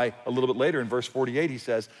 It's why a little bit later in verse 48 he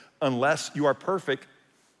says, unless you are perfect,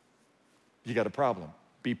 you got a problem.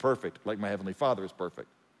 Be perfect like my heavenly Father is perfect.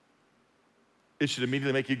 It should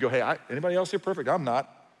immediately make you go, hey, anybody else here perfect? I'm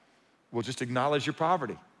not. Well, just acknowledge your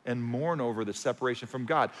poverty and mourn over the separation from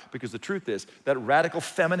God. Because the truth is, that radical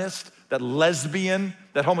feminist, that lesbian,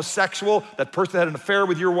 that homosexual, that person that had an affair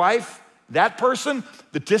with your wife, that person,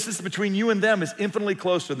 the distance between you and them is infinitely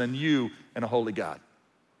closer than you and a holy God.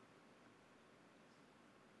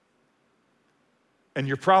 And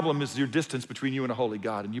your problem is your distance between you and a holy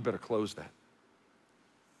God, and you better close that.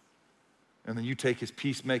 And then you take his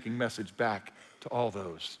peacemaking message back to all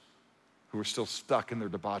those who are still stuck in their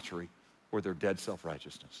debauchery or their dead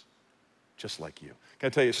self-righteousness, just like you. Can I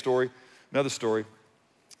tell you a story? Another story.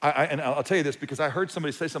 And I'll tell you this because I heard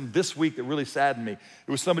somebody say something this week that really saddened me. It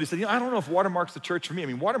was somebody said, I don't know if Watermark's the church for me. I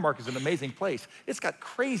mean, Watermark is an amazing place. It's got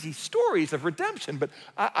crazy stories of redemption, but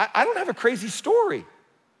I don't have a crazy story.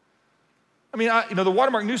 I mean, the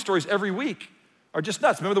Watermark news stories every week are just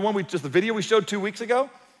nuts. Remember the video we showed 2 weeks ago?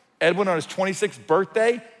 Edwin on his 26th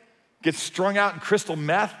birthday gets strung out in crystal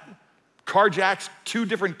meth, carjacks 2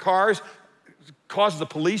 different cars, causes a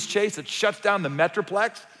police chase that shuts down the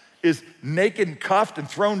Metroplex, is naked and cuffed and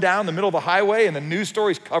thrown down the middle of the highway, and the news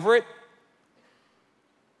stories cover it.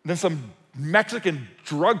 And then some Mexican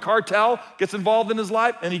drug cartel gets involved in his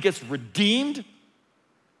life, and he gets redeemed.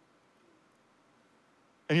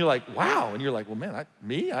 And you're like, wow. And you're like, well, man,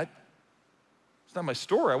 it's not my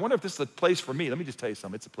story. I wonder if this is a place for me. Let me just tell you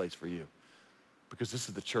something. It's a place for you. Because this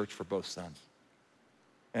is the church for both sons.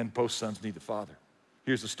 And both sons need the Father.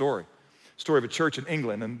 Here's the story. Story of a church in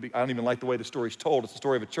England, and I don't even like the way the story's told. It's the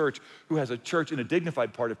story of a church who has a church in a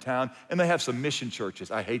dignified part of town, and they have some mission churches.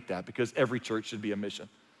 I hate that because every church should be a mission.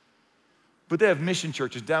 But they have mission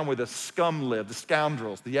churches down where the scum live, the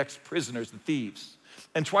scoundrels, the ex-prisoners, the thieves.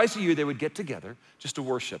 And twice a year they would get together just to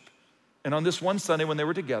worship. And on this one Sunday when they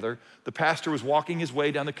were together, the pastor was walking his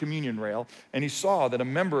way down the communion rail, and he saw that a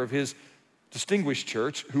member of his distinguished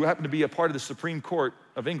church, who happened to be a part of the Supreme Court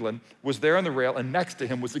of England, was there on the rail, and next to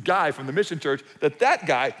him was a guy from the mission church that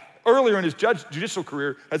guy, earlier in his judicial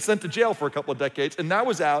career, had sent to jail for a couple of decades, and now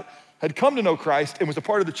was out, had come to know Christ, and was a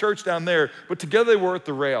part of the church down there, but together they were at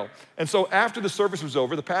the rail. And so after the service was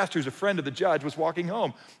over, the pastor, who's a friend of the judge, was walking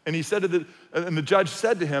home, and he said and the judge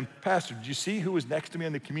said to him, Pastor, did you see who was next to me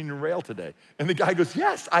on the communion rail today? And the guy goes,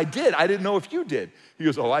 yes, I did. I didn't know if you did. He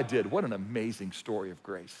goes, oh, I did. What an amazing story of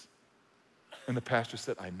grace. And the pastor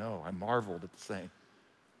said, I know, I marveled at the same.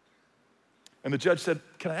 And the judge said,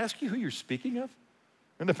 can I ask you who you're speaking of?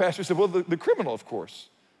 And the pastor said, well, the criminal, of course.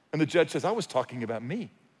 And the judge says, I was talking about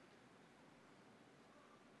me.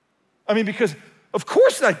 I mean, because of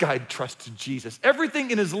course that guy trusted Jesus.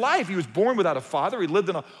 Everything in his life, he was born without a father. He lived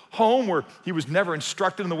in a home where he was never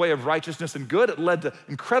instructed in the way of righteousness and good. It led to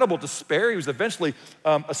incredible despair. He was eventually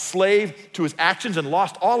a slave to his actions and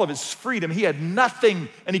lost all of his freedom. He had nothing,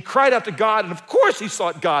 and he cried out to God, and of course he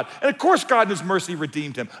sought God. And of course God in his mercy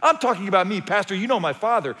redeemed him. I'm talking about me, Pastor. You know my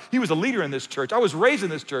father. He was a leader in this church. I was raised in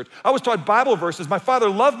this church. I was taught Bible verses. My father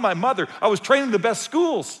loved my mother. I was trained in the best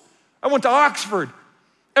schools. I went to Oxford.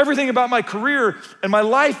 Everything about my career and my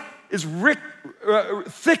life is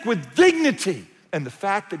thick with dignity. And the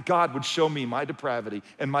fact that God would show me my depravity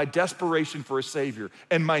and my desperation for a Savior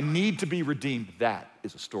and my need to be redeemed, that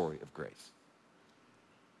is a story of grace.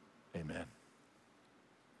 Amen.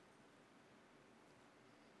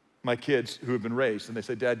 My kids who have been raised, and they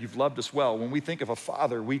say, Dad, you've loved us well. When we think of a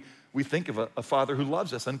father, we think of a father who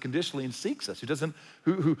loves us unconditionally and seeks us,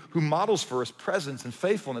 who models for us presence and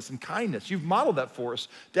faithfulness and kindness. You've modeled that for us.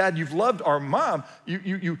 Dad, you've loved our mom.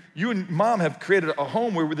 You and mom have created a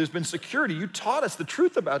home where there's been security. You taught us the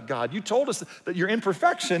truth about God. You told us that your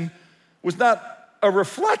imperfection was not a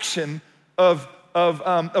reflection of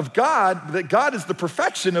God, that God is the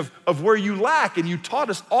perfection of where you lack, and you taught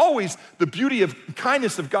us always the beauty of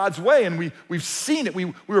kindness of God's way, and we've seen it.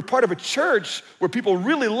 We were part of a church where people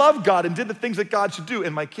really loved God and did the things that God should do,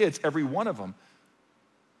 and my kids, every one of them,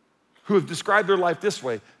 who have described their life this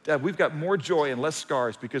way: Dad, we've got more joy and less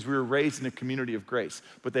scars because we were raised in a community of grace.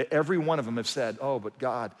 But every one of them have said, oh, but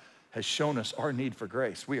God has shown us our need for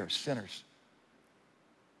grace. We are sinners.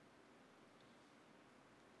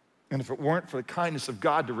 And if it weren't for the kindness of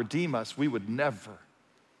God to redeem us, we would never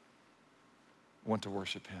want to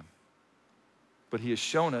worship him. But he has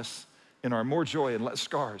shown us in our more joy and less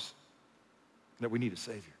scars that we need a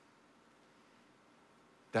Savior.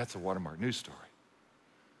 That's a Watermark news story.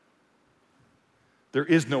 There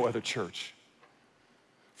is no other church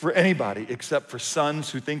for anybody except for sons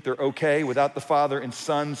who think they're okay without the Father and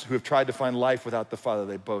sons who have tried to find life without the Father.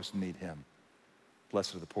 They both need him.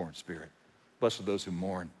 Blessed are the poor in spirit. Blessed are those who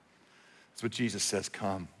mourn. That's what Jesus says,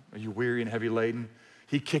 come. Are you weary and heavy laden?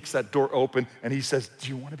 He kicks that door open and he says, do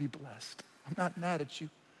you want to be blessed? I'm not mad at you.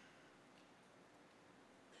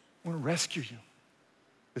 I want to rescue you.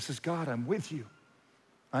 This is God, I'm with you.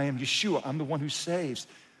 I am Yeshua, I'm the one who saves.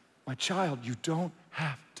 My child, you don't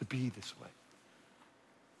have to be this way.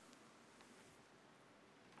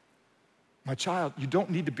 My child, you don't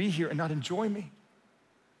need to be here and not enjoy me.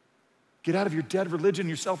 Get out of your dead religion,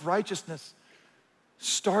 your self-righteousness.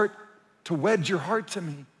 Start to wedge your heart to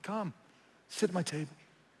me. Come, sit at my table.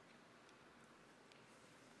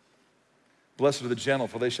 Blessed are the gentle,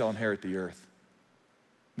 for they shall inherit the earth.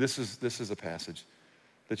 This is a passage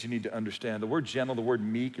that you need to understand. The word gentle, the word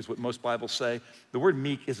meek is what most Bibles say. The word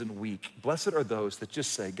meek isn't weak. Blessed are those that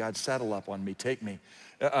just say, God, saddle up on me, take me.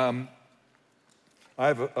 I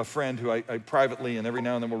have a friend who I privately, and every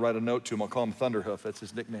now and then we'll write a note to him. I'll call him Thunderhoof, that's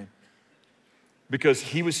his nickname. Because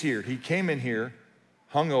he was here. He came in here,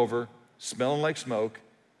 hungover, smelling like smoke,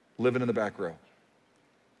 living in the back row.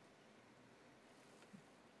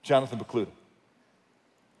 Jonathan Bacluda.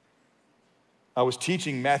 I was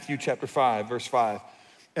teaching Matthew chapter 5, verse 5,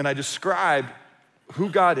 and I described who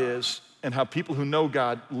God is and how people who know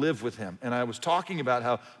God live with him. And I was talking about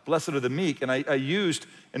how blessed are the meek, and I used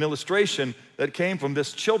an illustration that came from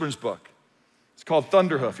this children's book. It's called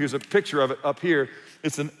Thunderhoof. Here's a picture of it up here.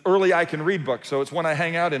 It's an early I Can Read book, so it's one I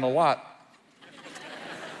hang out in a lot.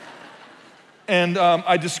 And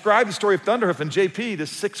I described the story of Thunderhoof, and JP,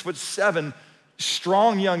 this 6'7",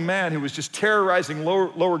 strong young man who was just terrorizing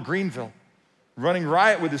lower Greenville, running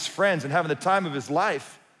riot with his friends and having the time of his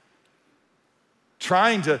life,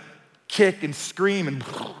 trying to kick and scream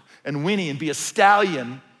and whinny and be a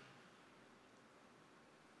stallion,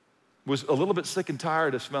 was a little bit sick and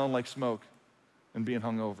tired of smelling like smoke and being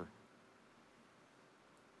hungover.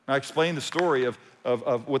 I explained the story of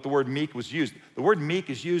what the word meek was used. The word meek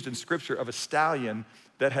is used in Scripture of a stallion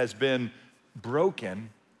that has been broken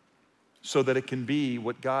so that it can be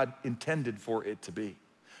what God intended for it to be.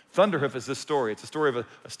 Thunderhoof is this story. It's a story of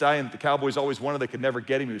a stallion that the Cowboys always wanted. They could never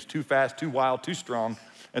get him. He was too fast, too wild, too strong.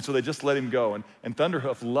 And so they just let him go. And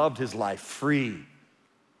Thunderhoof loved his life free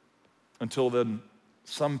until then,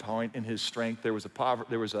 some point in his strength, there was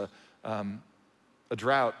a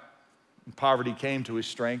drought. And poverty came to his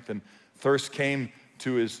strength, and thirst came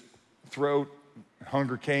to his throat.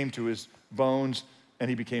 Hunger came to his bones, and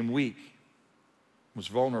he became weak, was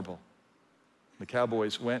vulnerable. The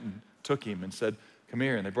Cowboys went and took him and said, come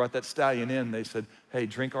here. And they brought that stallion in. They said, hey,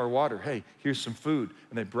 drink our water. Hey, here's some food.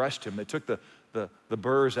 And they brushed him. They took the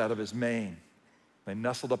burrs out of his mane. They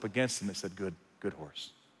nestled up against him. They said, good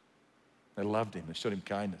horse. They loved him. They showed him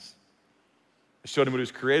kindness. They showed him what he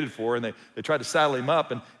was created for, and they tried to saddle him up.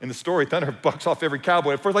 And in the story, Thunder bucks off every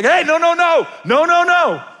cowboy. At first, like, hey,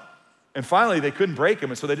 no. And finally, they couldn't break him,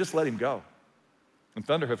 and so they just let him go. And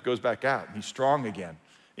Thunderhoof goes back out, and he's strong again.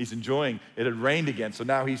 He's enjoying, it had rained again, so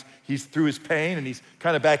now he's through his pain, and he's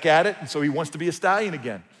kind of back at it, and so he wants to be a stallion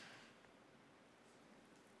again.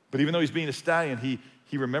 But even though he's being a stallion,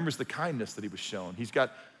 he remembers the kindness that he was shown. He's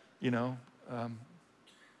got, he's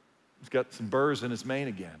got some burrs in his mane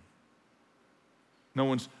again. No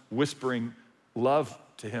one's whispering love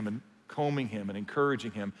to him and combing him and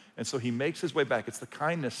encouraging him. And so he makes his way back. It's the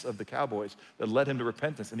kindness of the Cowboys that led him to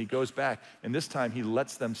repentance. And he goes back. And this time he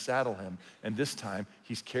lets them saddle him. And this time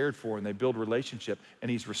he's cared for and they build relationship. And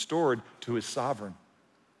he's restored to his sovereign.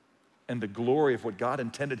 And the glory of what God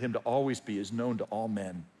intended him to always be is known to all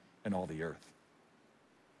men and all the earth.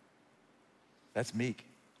 That's meek.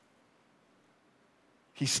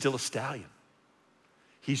 He's still a stallion.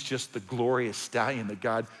 He's just the glorious stallion that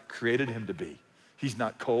God created him to be. He's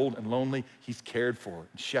not cold and lonely. He's cared for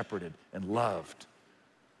and shepherded and loved,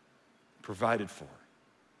 provided for.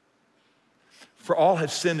 For all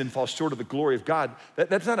have sinned and fall short of the glory of God.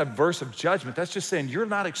 That's not a verse of judgment. That's just saying you're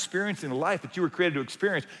not experiencing the life that you were created to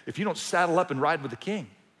experience if you don't saddle up and ride with the King.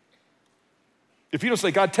 If you don't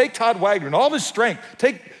say, God, take Todd Wagner and all of his strength,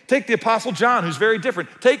 take the Apostle John, who's very different,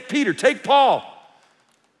 take Peter, take Paul,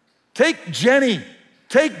 take Jenny,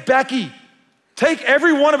 take Becky, take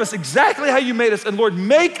every one of us exactly how you made us, and Lord,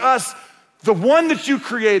 make us the one that you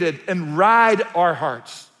created and ride our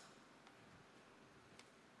hearts.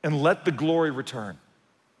 And let the glory return.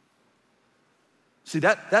 See,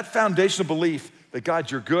 that foundational belief that God,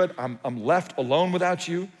 you're good, I'm left alone without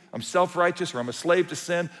you, I'm self-righteous, or I'm a slave to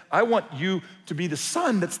sin. I want you to be the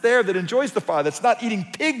son that's there, that enjoys the Father, that's not eating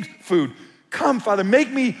pig food. Come, Father,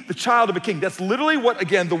 make me the child of a king. That's literally what,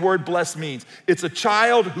 again, the word blessed means. It's a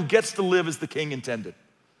child who gets to live as the king intended.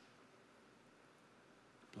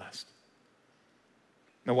 Blessed.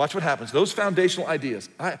 Now watch what happens. Those foundational ideas.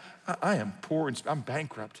 I am poor and I'm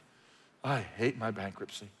bankrupt. I hate my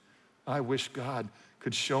bankruptcy. I wish God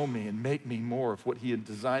could show me and make me more of what he had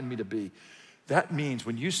designed me to be. That means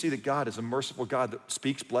when you see that God is a merciful God that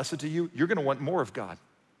speaks blessed to you, you're gonna want more of God.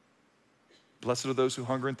 Blessed are those who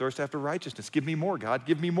hunger and thirst after righteousness. Give me more, God,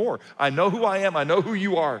 give me more. I know who I am, I know who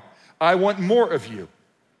you are. I want more of you.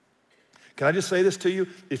 Can I just say this to you?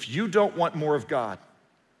 If you don't want more of God,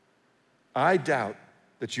 I doubt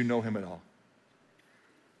that you know him at all.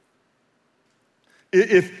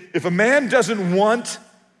 If a man doesn't want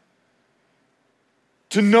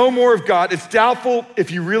to know more of God, it's doubtful if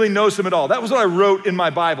he really knows him at all. That was what I wrote in my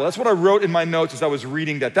Bible. That's what I wrote in my notes as I was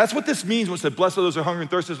reading that. That's what this means when it said, blessed are those who are hungry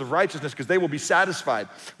and thirsty of righteousness, because they will be satisfied.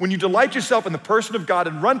 When you delight yourself in the person of God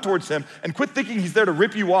and run towards him and quit thinking he's there to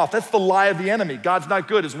rip you off, that's the lie of the enemy. God's not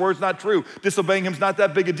good, his word's not true. Disobeying him's not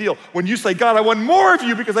that big a deal. When you say, God, I want more of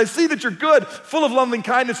you because I see that you're good, full of loving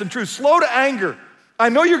kindness and truth, slow to anger. I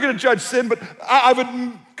know you're gonna judge sin, but I would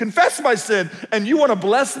confess my sin, and you wanna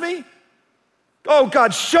bless me? Oh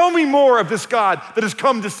God, show me more of this God that has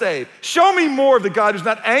come to save. Show me more of the God who's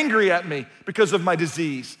not angry at me because of my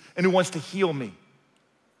disease and who wants to heal me.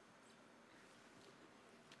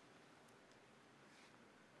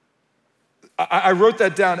 I wrote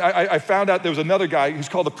that down. I found out there was another guy who's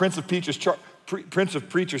called the Prince of Preachers,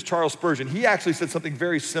 Charles Spurgeon. He actually said something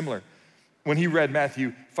very similar when he read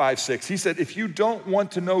Matthew 5:6. He said, if you don't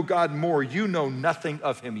want to know God more, you know nothing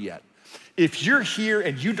of him yet. If you're here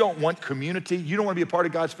and you don't want community, you don't want to be a part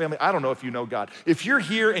of God's family, I don't know if you know God. If you're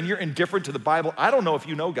here and you're indifferent to the Bible, I don't know if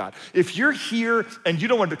you know God. If you're here and you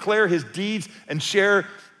don't want to declare his deeds and share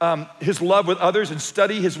his love with others and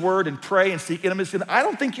study his word and pray and seek intimacy, I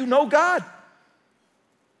don't think you know God.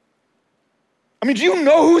 I mean, do you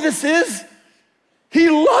know who this is? He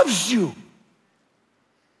loves you.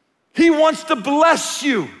 He wants to bless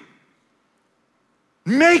you.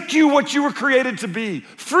 Make you what you were created to be.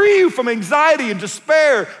 Free you from anxiety and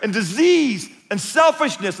despair and disease and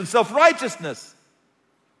selfishness and self-righteousness.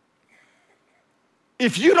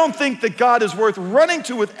 If you don't think that God is worth running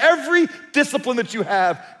to with every discipline that you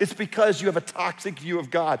have, it's because you have a toxic view of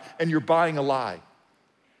God and you're buying a lie.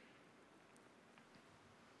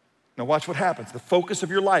 Now watch what happens. The focus of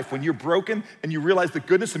your life, when you're broken and you realize the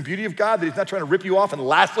goodness and beauty of God, that he's not trying to rip you off and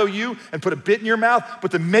lasso you and put a bit in your mouth,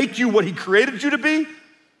 but to make you what he created you to be,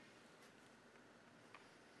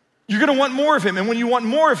 you're gonna want more of him. And when you want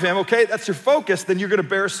more of him, okay, that's your focus, then you're gonna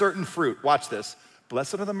bear certain fruit. Watch this.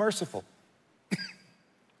 Blessed are the merciful.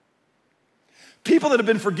 People that have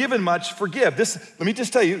been forgiven much, forgive. This, let me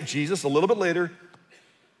just tell you, Jesus, a little bit later,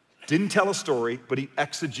 didn't tell a story, but he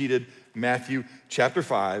exegeted Matthew chapter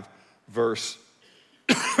 5, verse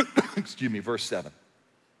 7.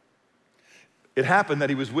 It happened that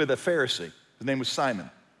he was with a Pharisee. His name was Simon.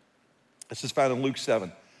 This is found in Luke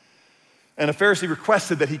 7. And a Pharisee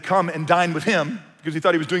requested that he come and dine with him because he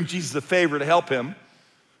thought he was doing Jesus a favor to help him.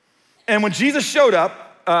 And when Jesus showed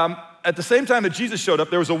up, at the same time that Jesus showed up,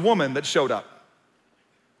 there was a woman that showed up.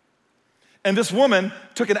 And this woman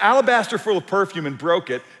took an alabaster full of perfume and broke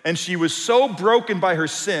it, and she was so broken by her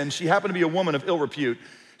sin, she happened to be a woman of ill repute,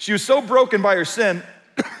 she was so broken by her sin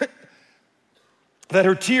that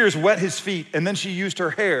her tears wet his feet, and then she used her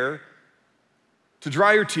hair to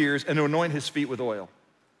dry her tears and to anoint his feet with oil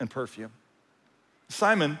and perfume.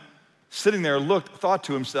 Simon, sitting there, thought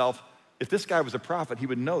to himself, if this guy was a prophet, he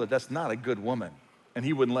would know that that's not a good woman, and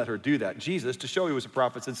he wouldn't let her do that. Jesus, to show he was a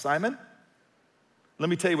prophet, said, Simon, let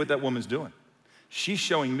me tell you what that woman's doing. She's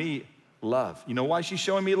showing me love. You know why she's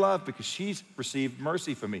showing me love? Because she's received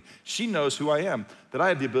mercy from me. She knows who I am, that I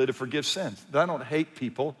have the ability to forgive sins, that I don't hate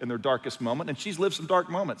people in their darkest moment, and she's lived some dark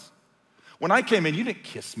moments. When I came in, you didn't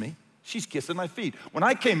kiss me. She's kissing my feet. When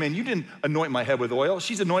I came in, you didn't anoint my head with oil.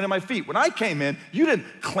 She's anointing my feet. When I came in, you didn't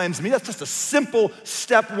cleanse me. That's just a simple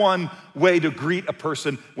step one way to greet a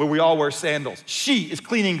person where we all wear sandals. She is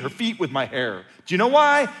cleaning her feet with my hair. Do you know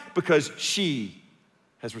why? Because she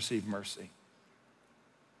has received mercy.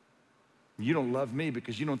 You don't love me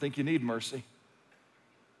because you don't think you need mercy.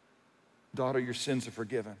 Daughter, your sins are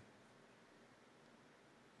forgiven.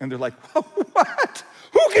 And they're like, what?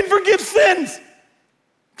 Who can forgive sins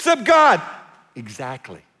except God?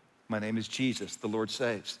 Exactly. My name is Jesus, the Lord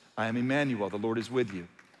saves. I am Emmanuel, the Lord is with you.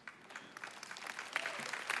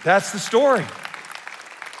 That's the story.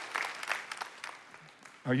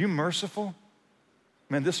 Are you merciful?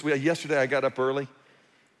 Man, yesterday I got up early.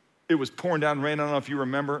 It was pouring down rain, I don't know if you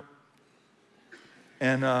remember.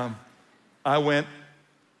 And I went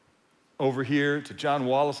over here to John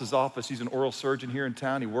Wallace's office. He's an oral surgeon here in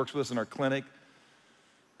town. He works with us in our clinic.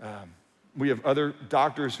 We have other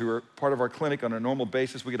doctors who are part of our clinic on a normal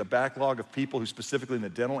basis. We get a backlog of people who specifically in the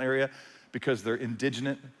dental area, because they're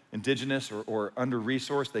indigenous or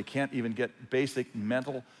under-resourced, they can't even get basic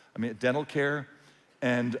dental care.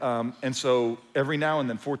 And so every now and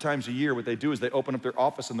then, 4 times a year, what they do is they open up their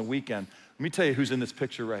office on the weekend. Let me tell you who's in this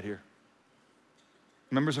picture right here.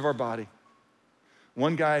 Members of our body.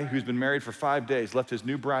 One guy who's been married for 5 days left his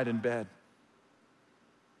new bride in bed.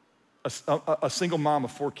 A single mom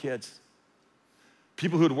of 4 kids.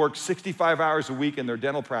 People who had worked 65 hours a week in their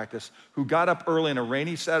dental practice, who got up early on a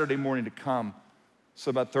rainy Saturday morning to come. So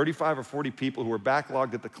about 35 or 40 people who were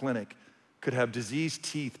backlogged at the clinic could have diseased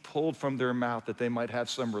teeth pulled from their mouth that they might have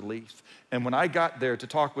some relief. And when I got there to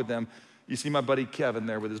talk with them, you see my buddy Kevin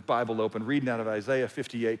there with his Bible open, reading out of Isaiah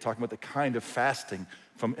 58, talking about the kind of fasting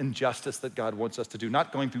from injustice that God wants us to do,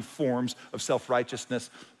 not going through forms of self-righteousness,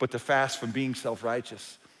 but to fast from being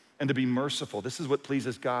self-righteous and to be merciful. This is what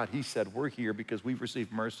pleases God. He said, we're here because we've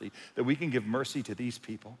received mercy, that we can give mercy to these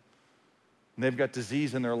people. And they've got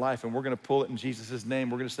disease in their life, and we're gonna pull it in Jesus'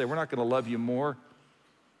 name. We're gonna say, we're not gonna love you more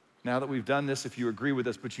now that we've done this if you agree with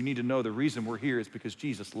us, but you need to know the reason we're here is because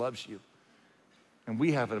Jesus loves you. And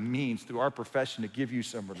we have a means through our profession to give you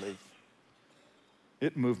some relief.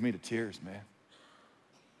 It moved me to tears, man,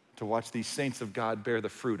 to watch these saints of God bear the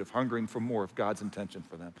fruit of hungering for more of God's intention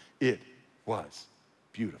for them. It was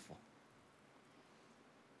beautiful.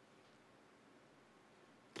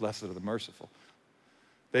 Blessed are the merciful.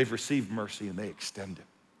 They've received mercy and they extend it.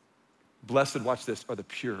 Blessed, watch this, are the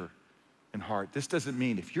pure in heart. This doesn't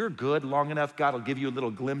mean if you're good long enough, God will give you a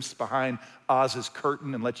little glimpse behind Oz's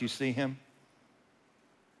curtain and let you see him.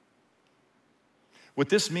 What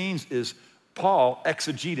this means is Paul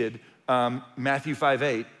exegeted Matthew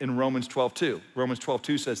 5:8 in Romans 12:2. Romans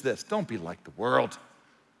 12:2 says this, don't be like the world.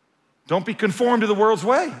 Don't be conformed to the world's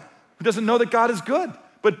way. Who doesn't know that God is good?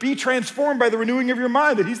 But be transformed by the renewing of your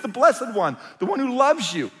mind, that he's the blessed one, the one who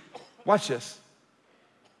loves you. Watch this.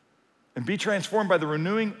 And be transformed by the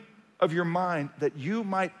renewing of your mind, that you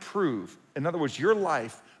might prove, in other words, your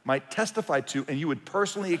life might testify to, and you would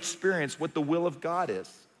personally experience what the will of God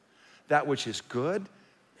is. That which is good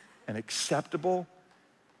and acceptable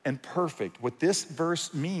and perfect. What this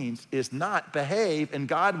verse means is not behave and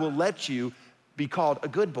God will let you be called a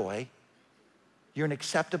good boy. You're an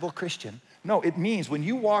acceptable Christian. No, it means when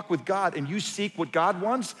you walk with God and you seek what God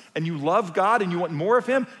wants and you love God and you want more of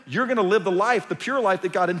him, you're gonna live the life, the pure life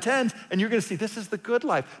that God intends, and you're gonna see this is the good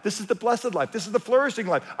life, this is the blessed life, this is the flourishing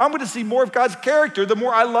life. I'm gonna see more of God's character the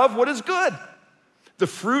more I love what is good. The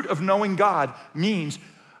fruit of knowing God means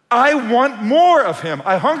I want more of him.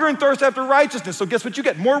 I hunger and thirst after righteousness. So guess what you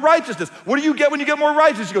get? More righteousness. What do you get when you get more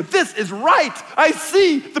righteousness? You go, this is right. I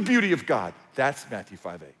see the beauty of God. That's Matthew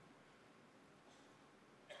 5:8.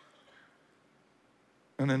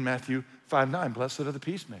 And then Matthew 5:9, blessed are the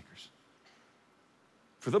peacemakers,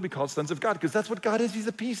 for they'll be called sons of God, because that's what God is. He's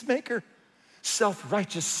a peacemaker.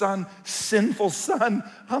 Self-righteous son, sinful son,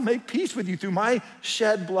 I'll make peace with you through my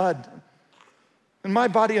shed blood and my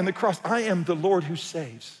body on the cross. I am the Lord who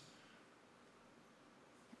saves.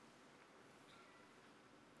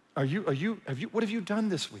 What have you done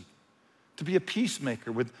this week to be a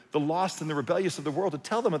peacemaker with the lost and the rebellious of the world, to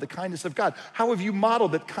tell them of the kindness of God? How have you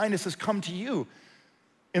modeled that kindness has come to you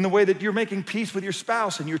in the way that you're making peace with your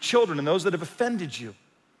spouse and your children and those that have offended you?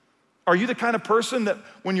 Are you the kind of person that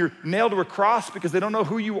when you're nailed to a cross because they don't know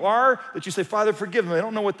who you are, that you say, Father, forgive them, they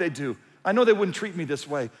don't know what they do. I know they wouldn't treat me this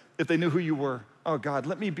way if they knew who you were. Oh God,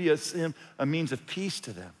 let me be a means of peace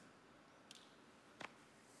to them.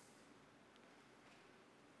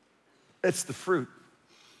 It's the fruit,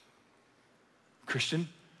 Christian,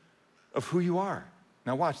 of who you are.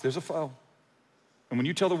 Now watch, there's a foe. And when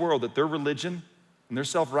you tell the world that their religion and their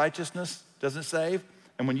self-righteousness doesn't save,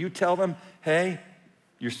 and when you tell them, hey,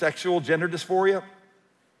 your sexual gender dysphoria,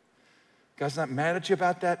 God's not mad at you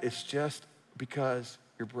about that, it's just because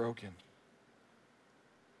you're broken.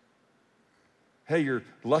 Hey, you're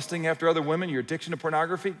lusting after other women, your addiction to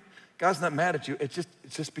pornography, God's not mad at you, it's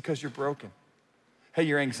just because you're broken. Hey,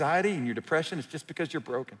 your anxiety and your depression is just because you're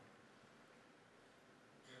broken.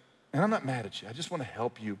 And I'm not mad at you. I just want to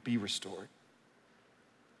help you be restored.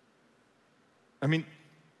 I mean,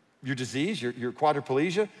 your disease, your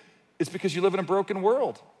quadriplegia, it's because you live in a broken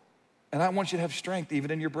world. And I want you to have strength even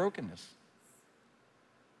in your brokenness.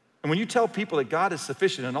 And when you tell people that God is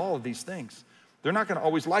sufficient in all of these things, they're not going to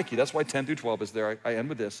always like you. That's why 10 through 12 is there. I end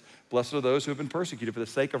with this. Blessed are those who have been persecuted for the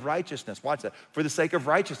sake of righteousness. Watch that. For the sake of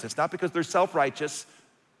righteousness, not because they're self-righteous.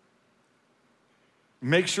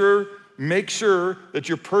 Make sure that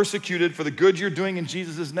you're persecuted for the good you're doing in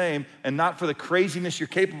Jesus' name and not for the craziness you're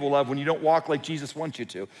capable of when you don't walk like Jesus wants you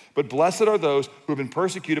to. But blessed are those who have been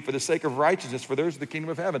persecuted for the sake of righteousness, for theirs is the kingdom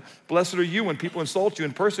of heaven. Blessed are you when people insult you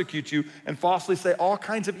and persecute you and falsely say all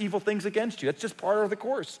kinds of evil things against you. That's just part of the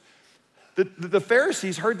course. The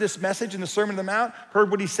Pharisees heard this message in the Sermon on the Mount, heard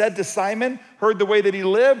what he said to Simon, heard the way that he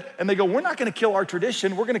lived, and they go, we're not going to kill our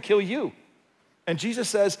tradition, we're going to kill you. And Jesus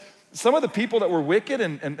says, some of the people that were wicked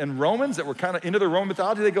and Romans that were kind of into the Roman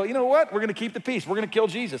mythology, they go, you know what? We're going to keep the peace. We're going to kill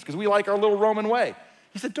Jesus because we like our little Roman way.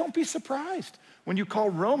 He said, don't be surprised when you call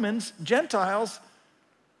Romans Gentiles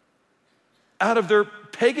out of their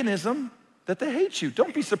paganism that they hate you.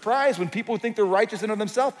 Don't be surprised when people who think they're righteous in of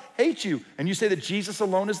themselves hate you and you say that Jesus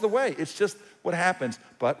alone is the way. It's just what happens.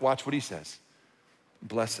 But watch what he says.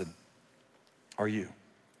 Blessed are you.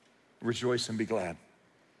 Rejoice and be glad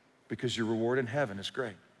because your reward in heaven is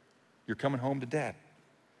great. You're coming home to dad.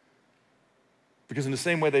 Because in the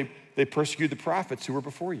same way they persecuted the prophets who were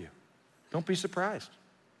before you. Don't be surprised.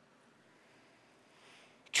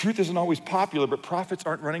 Truth isn't always popular, but prophets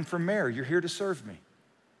aren't running for mayor. You're here to serve me.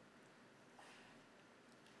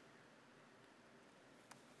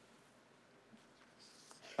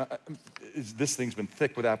 This thing's been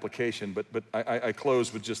thick with application, but I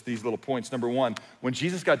close with just these little points. Number one, when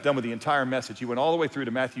Jesus got done with the entire message, he went all the way through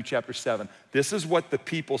to Matthew chapter 7. This is what the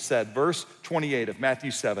people said. Verse 28 of Matthew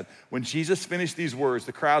 7. When Jesus finished these words,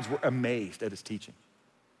 the crowds were amazed at his teaching.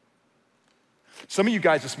 Some of you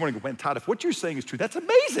guys this morning went, Todd, if what you're saying is true, that's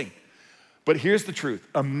amazing. But here's the truth.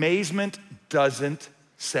 Amazement doesn't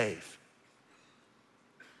save.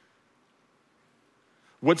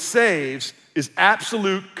 What saves is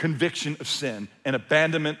absolute conviction of sin and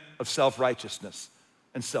abandonment of self-righteousness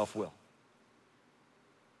and self-will.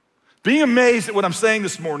 Being amazed at what I'm saying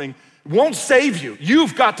this morning won't save you.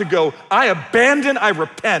 You've got to go, I abandon, I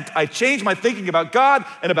repent, I change my thinking about God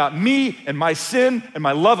and about me and my sin and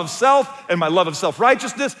my love of self and my love of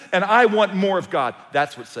self-righteousness, and I want more of God.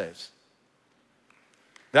 That's what saves.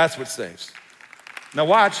 That's what saves. Now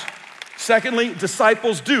watch. Secondly,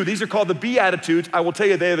 disciples do. These are called the Beatitudes. I will tell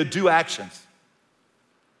you, they are the do actions.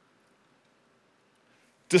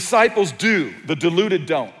 Disciples do, the deluded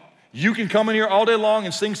don't. You can come in here all day long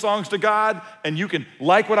and sing songs to God, and you can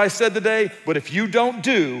like what I said today, but if you don't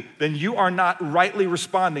do, then you are not rightly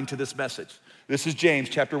responding to this message. This is James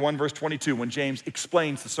chapter 1, verse 22, when James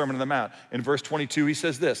explains the Sermon on the Mount. In verse 22, he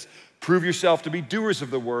says this, prove yourself to be doers of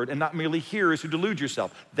the word and not merely hearers who delude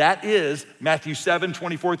yourself. That is Matthew 7,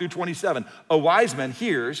 24 through 27. A wise man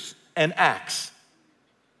hears and acts.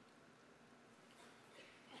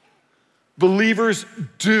 Believers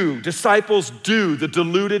do, disciples do, the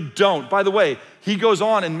deluded don't. By the way, he goes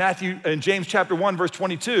on in James chapter 1, verse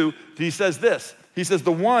 22, he says this. He says,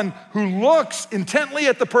 the one who looks intently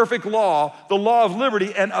at the perfect law, the law of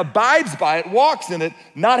liberty, and abides by it, walks in it,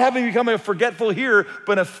 not having become a forgetful hearer,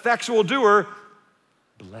 but an effectual doer,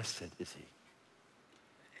 blessed is he.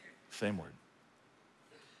 Same word.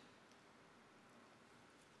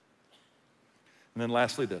 And then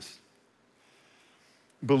lastly, this.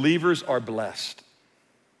 Believers are blessed.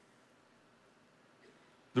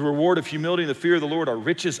 The reward of humility and the fear of the Lord are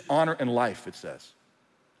riches, honor, and life, it says.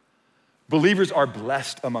 Believers are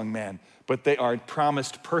blessed among men, but they are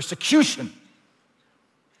promised persecution,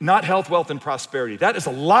 not health, wealth, and prosperity. That is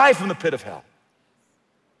a lie from the pit of hell.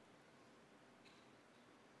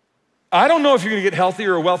 I don't know if you're gonna get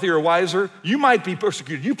healthier or wealthier or wiser. You might be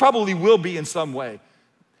persecuted. You probably will be in some way,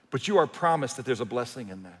 but you are promised that there's a blessing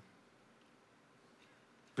in that.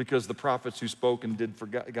 Because the prophets who spoke and did for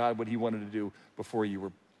God what he wanted to do before you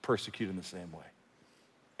were persecuted in the same way.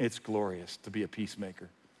 It's glorious to be a peacemaker,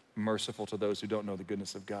 merciful to those who don't know the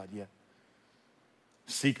goodness of God yet.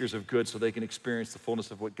 Seekers of good so they can experience the fullness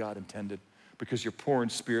of what God intended. Because you're poor in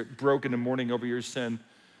spirit, broken and mourning over your sin,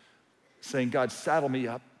 saying, God, saddle me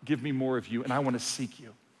up, give me more of you, and I want to seek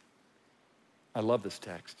you. I love this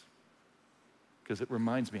text because it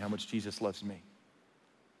reminds me how much Jesus loves me.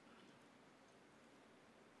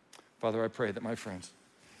 Father, I pray that my friends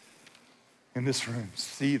in this room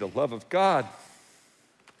see the love of God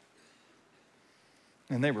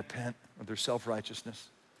and they repent of their self-righteousness,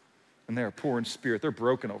 and they are poor in spirit. They're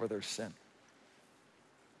broken over their sin.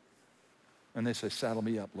 And they say, saddle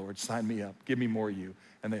me up, Lord, sign me up, give me more of you.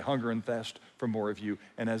 And they hunger and thirst for more of you.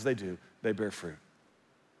 And as they do, they bear fruit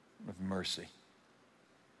of mercy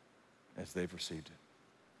as they've received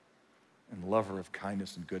it. And lover of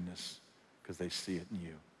kindness and goodness because they see it in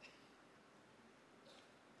you.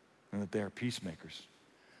 And that they are peacemakers,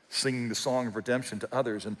 singing the song of redemption to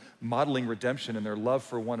others and modeling redemption in their love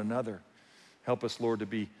for one another. Help us, Lord, to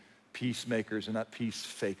be peacemakers and not peace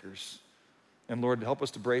fakers. And Lord, help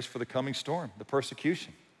us to brace for the coming storm, the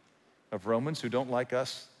persecution of Romans who don't like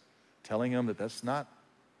us, telling them that that's not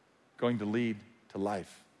going to lead to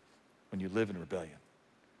life when you live in rebellion.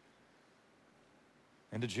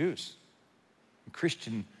 And to Jews, and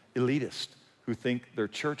Christian elitists who think their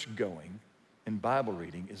church going and Bible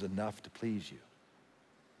reading is enough to please you.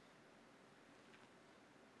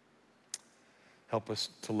 Help us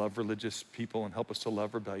to love religious people and help us to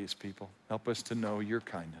love rebellious people. Help us to know your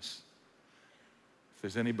kindness. If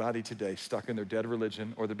there's anybody today stuck in their dead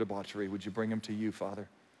religion or their debauchery, would you bring them to you, Father?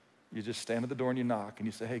 You just stand at the door and you knock and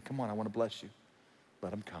you say, hey, come on, I want to bless you.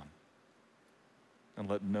 Let them come. And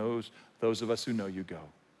let those of us who know you go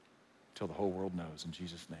till the whole world knows. In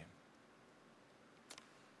Jesus' name,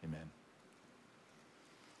 amen.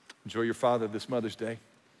 Enjoy your Father this Mother's Day.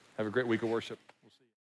 Have a great week of worship.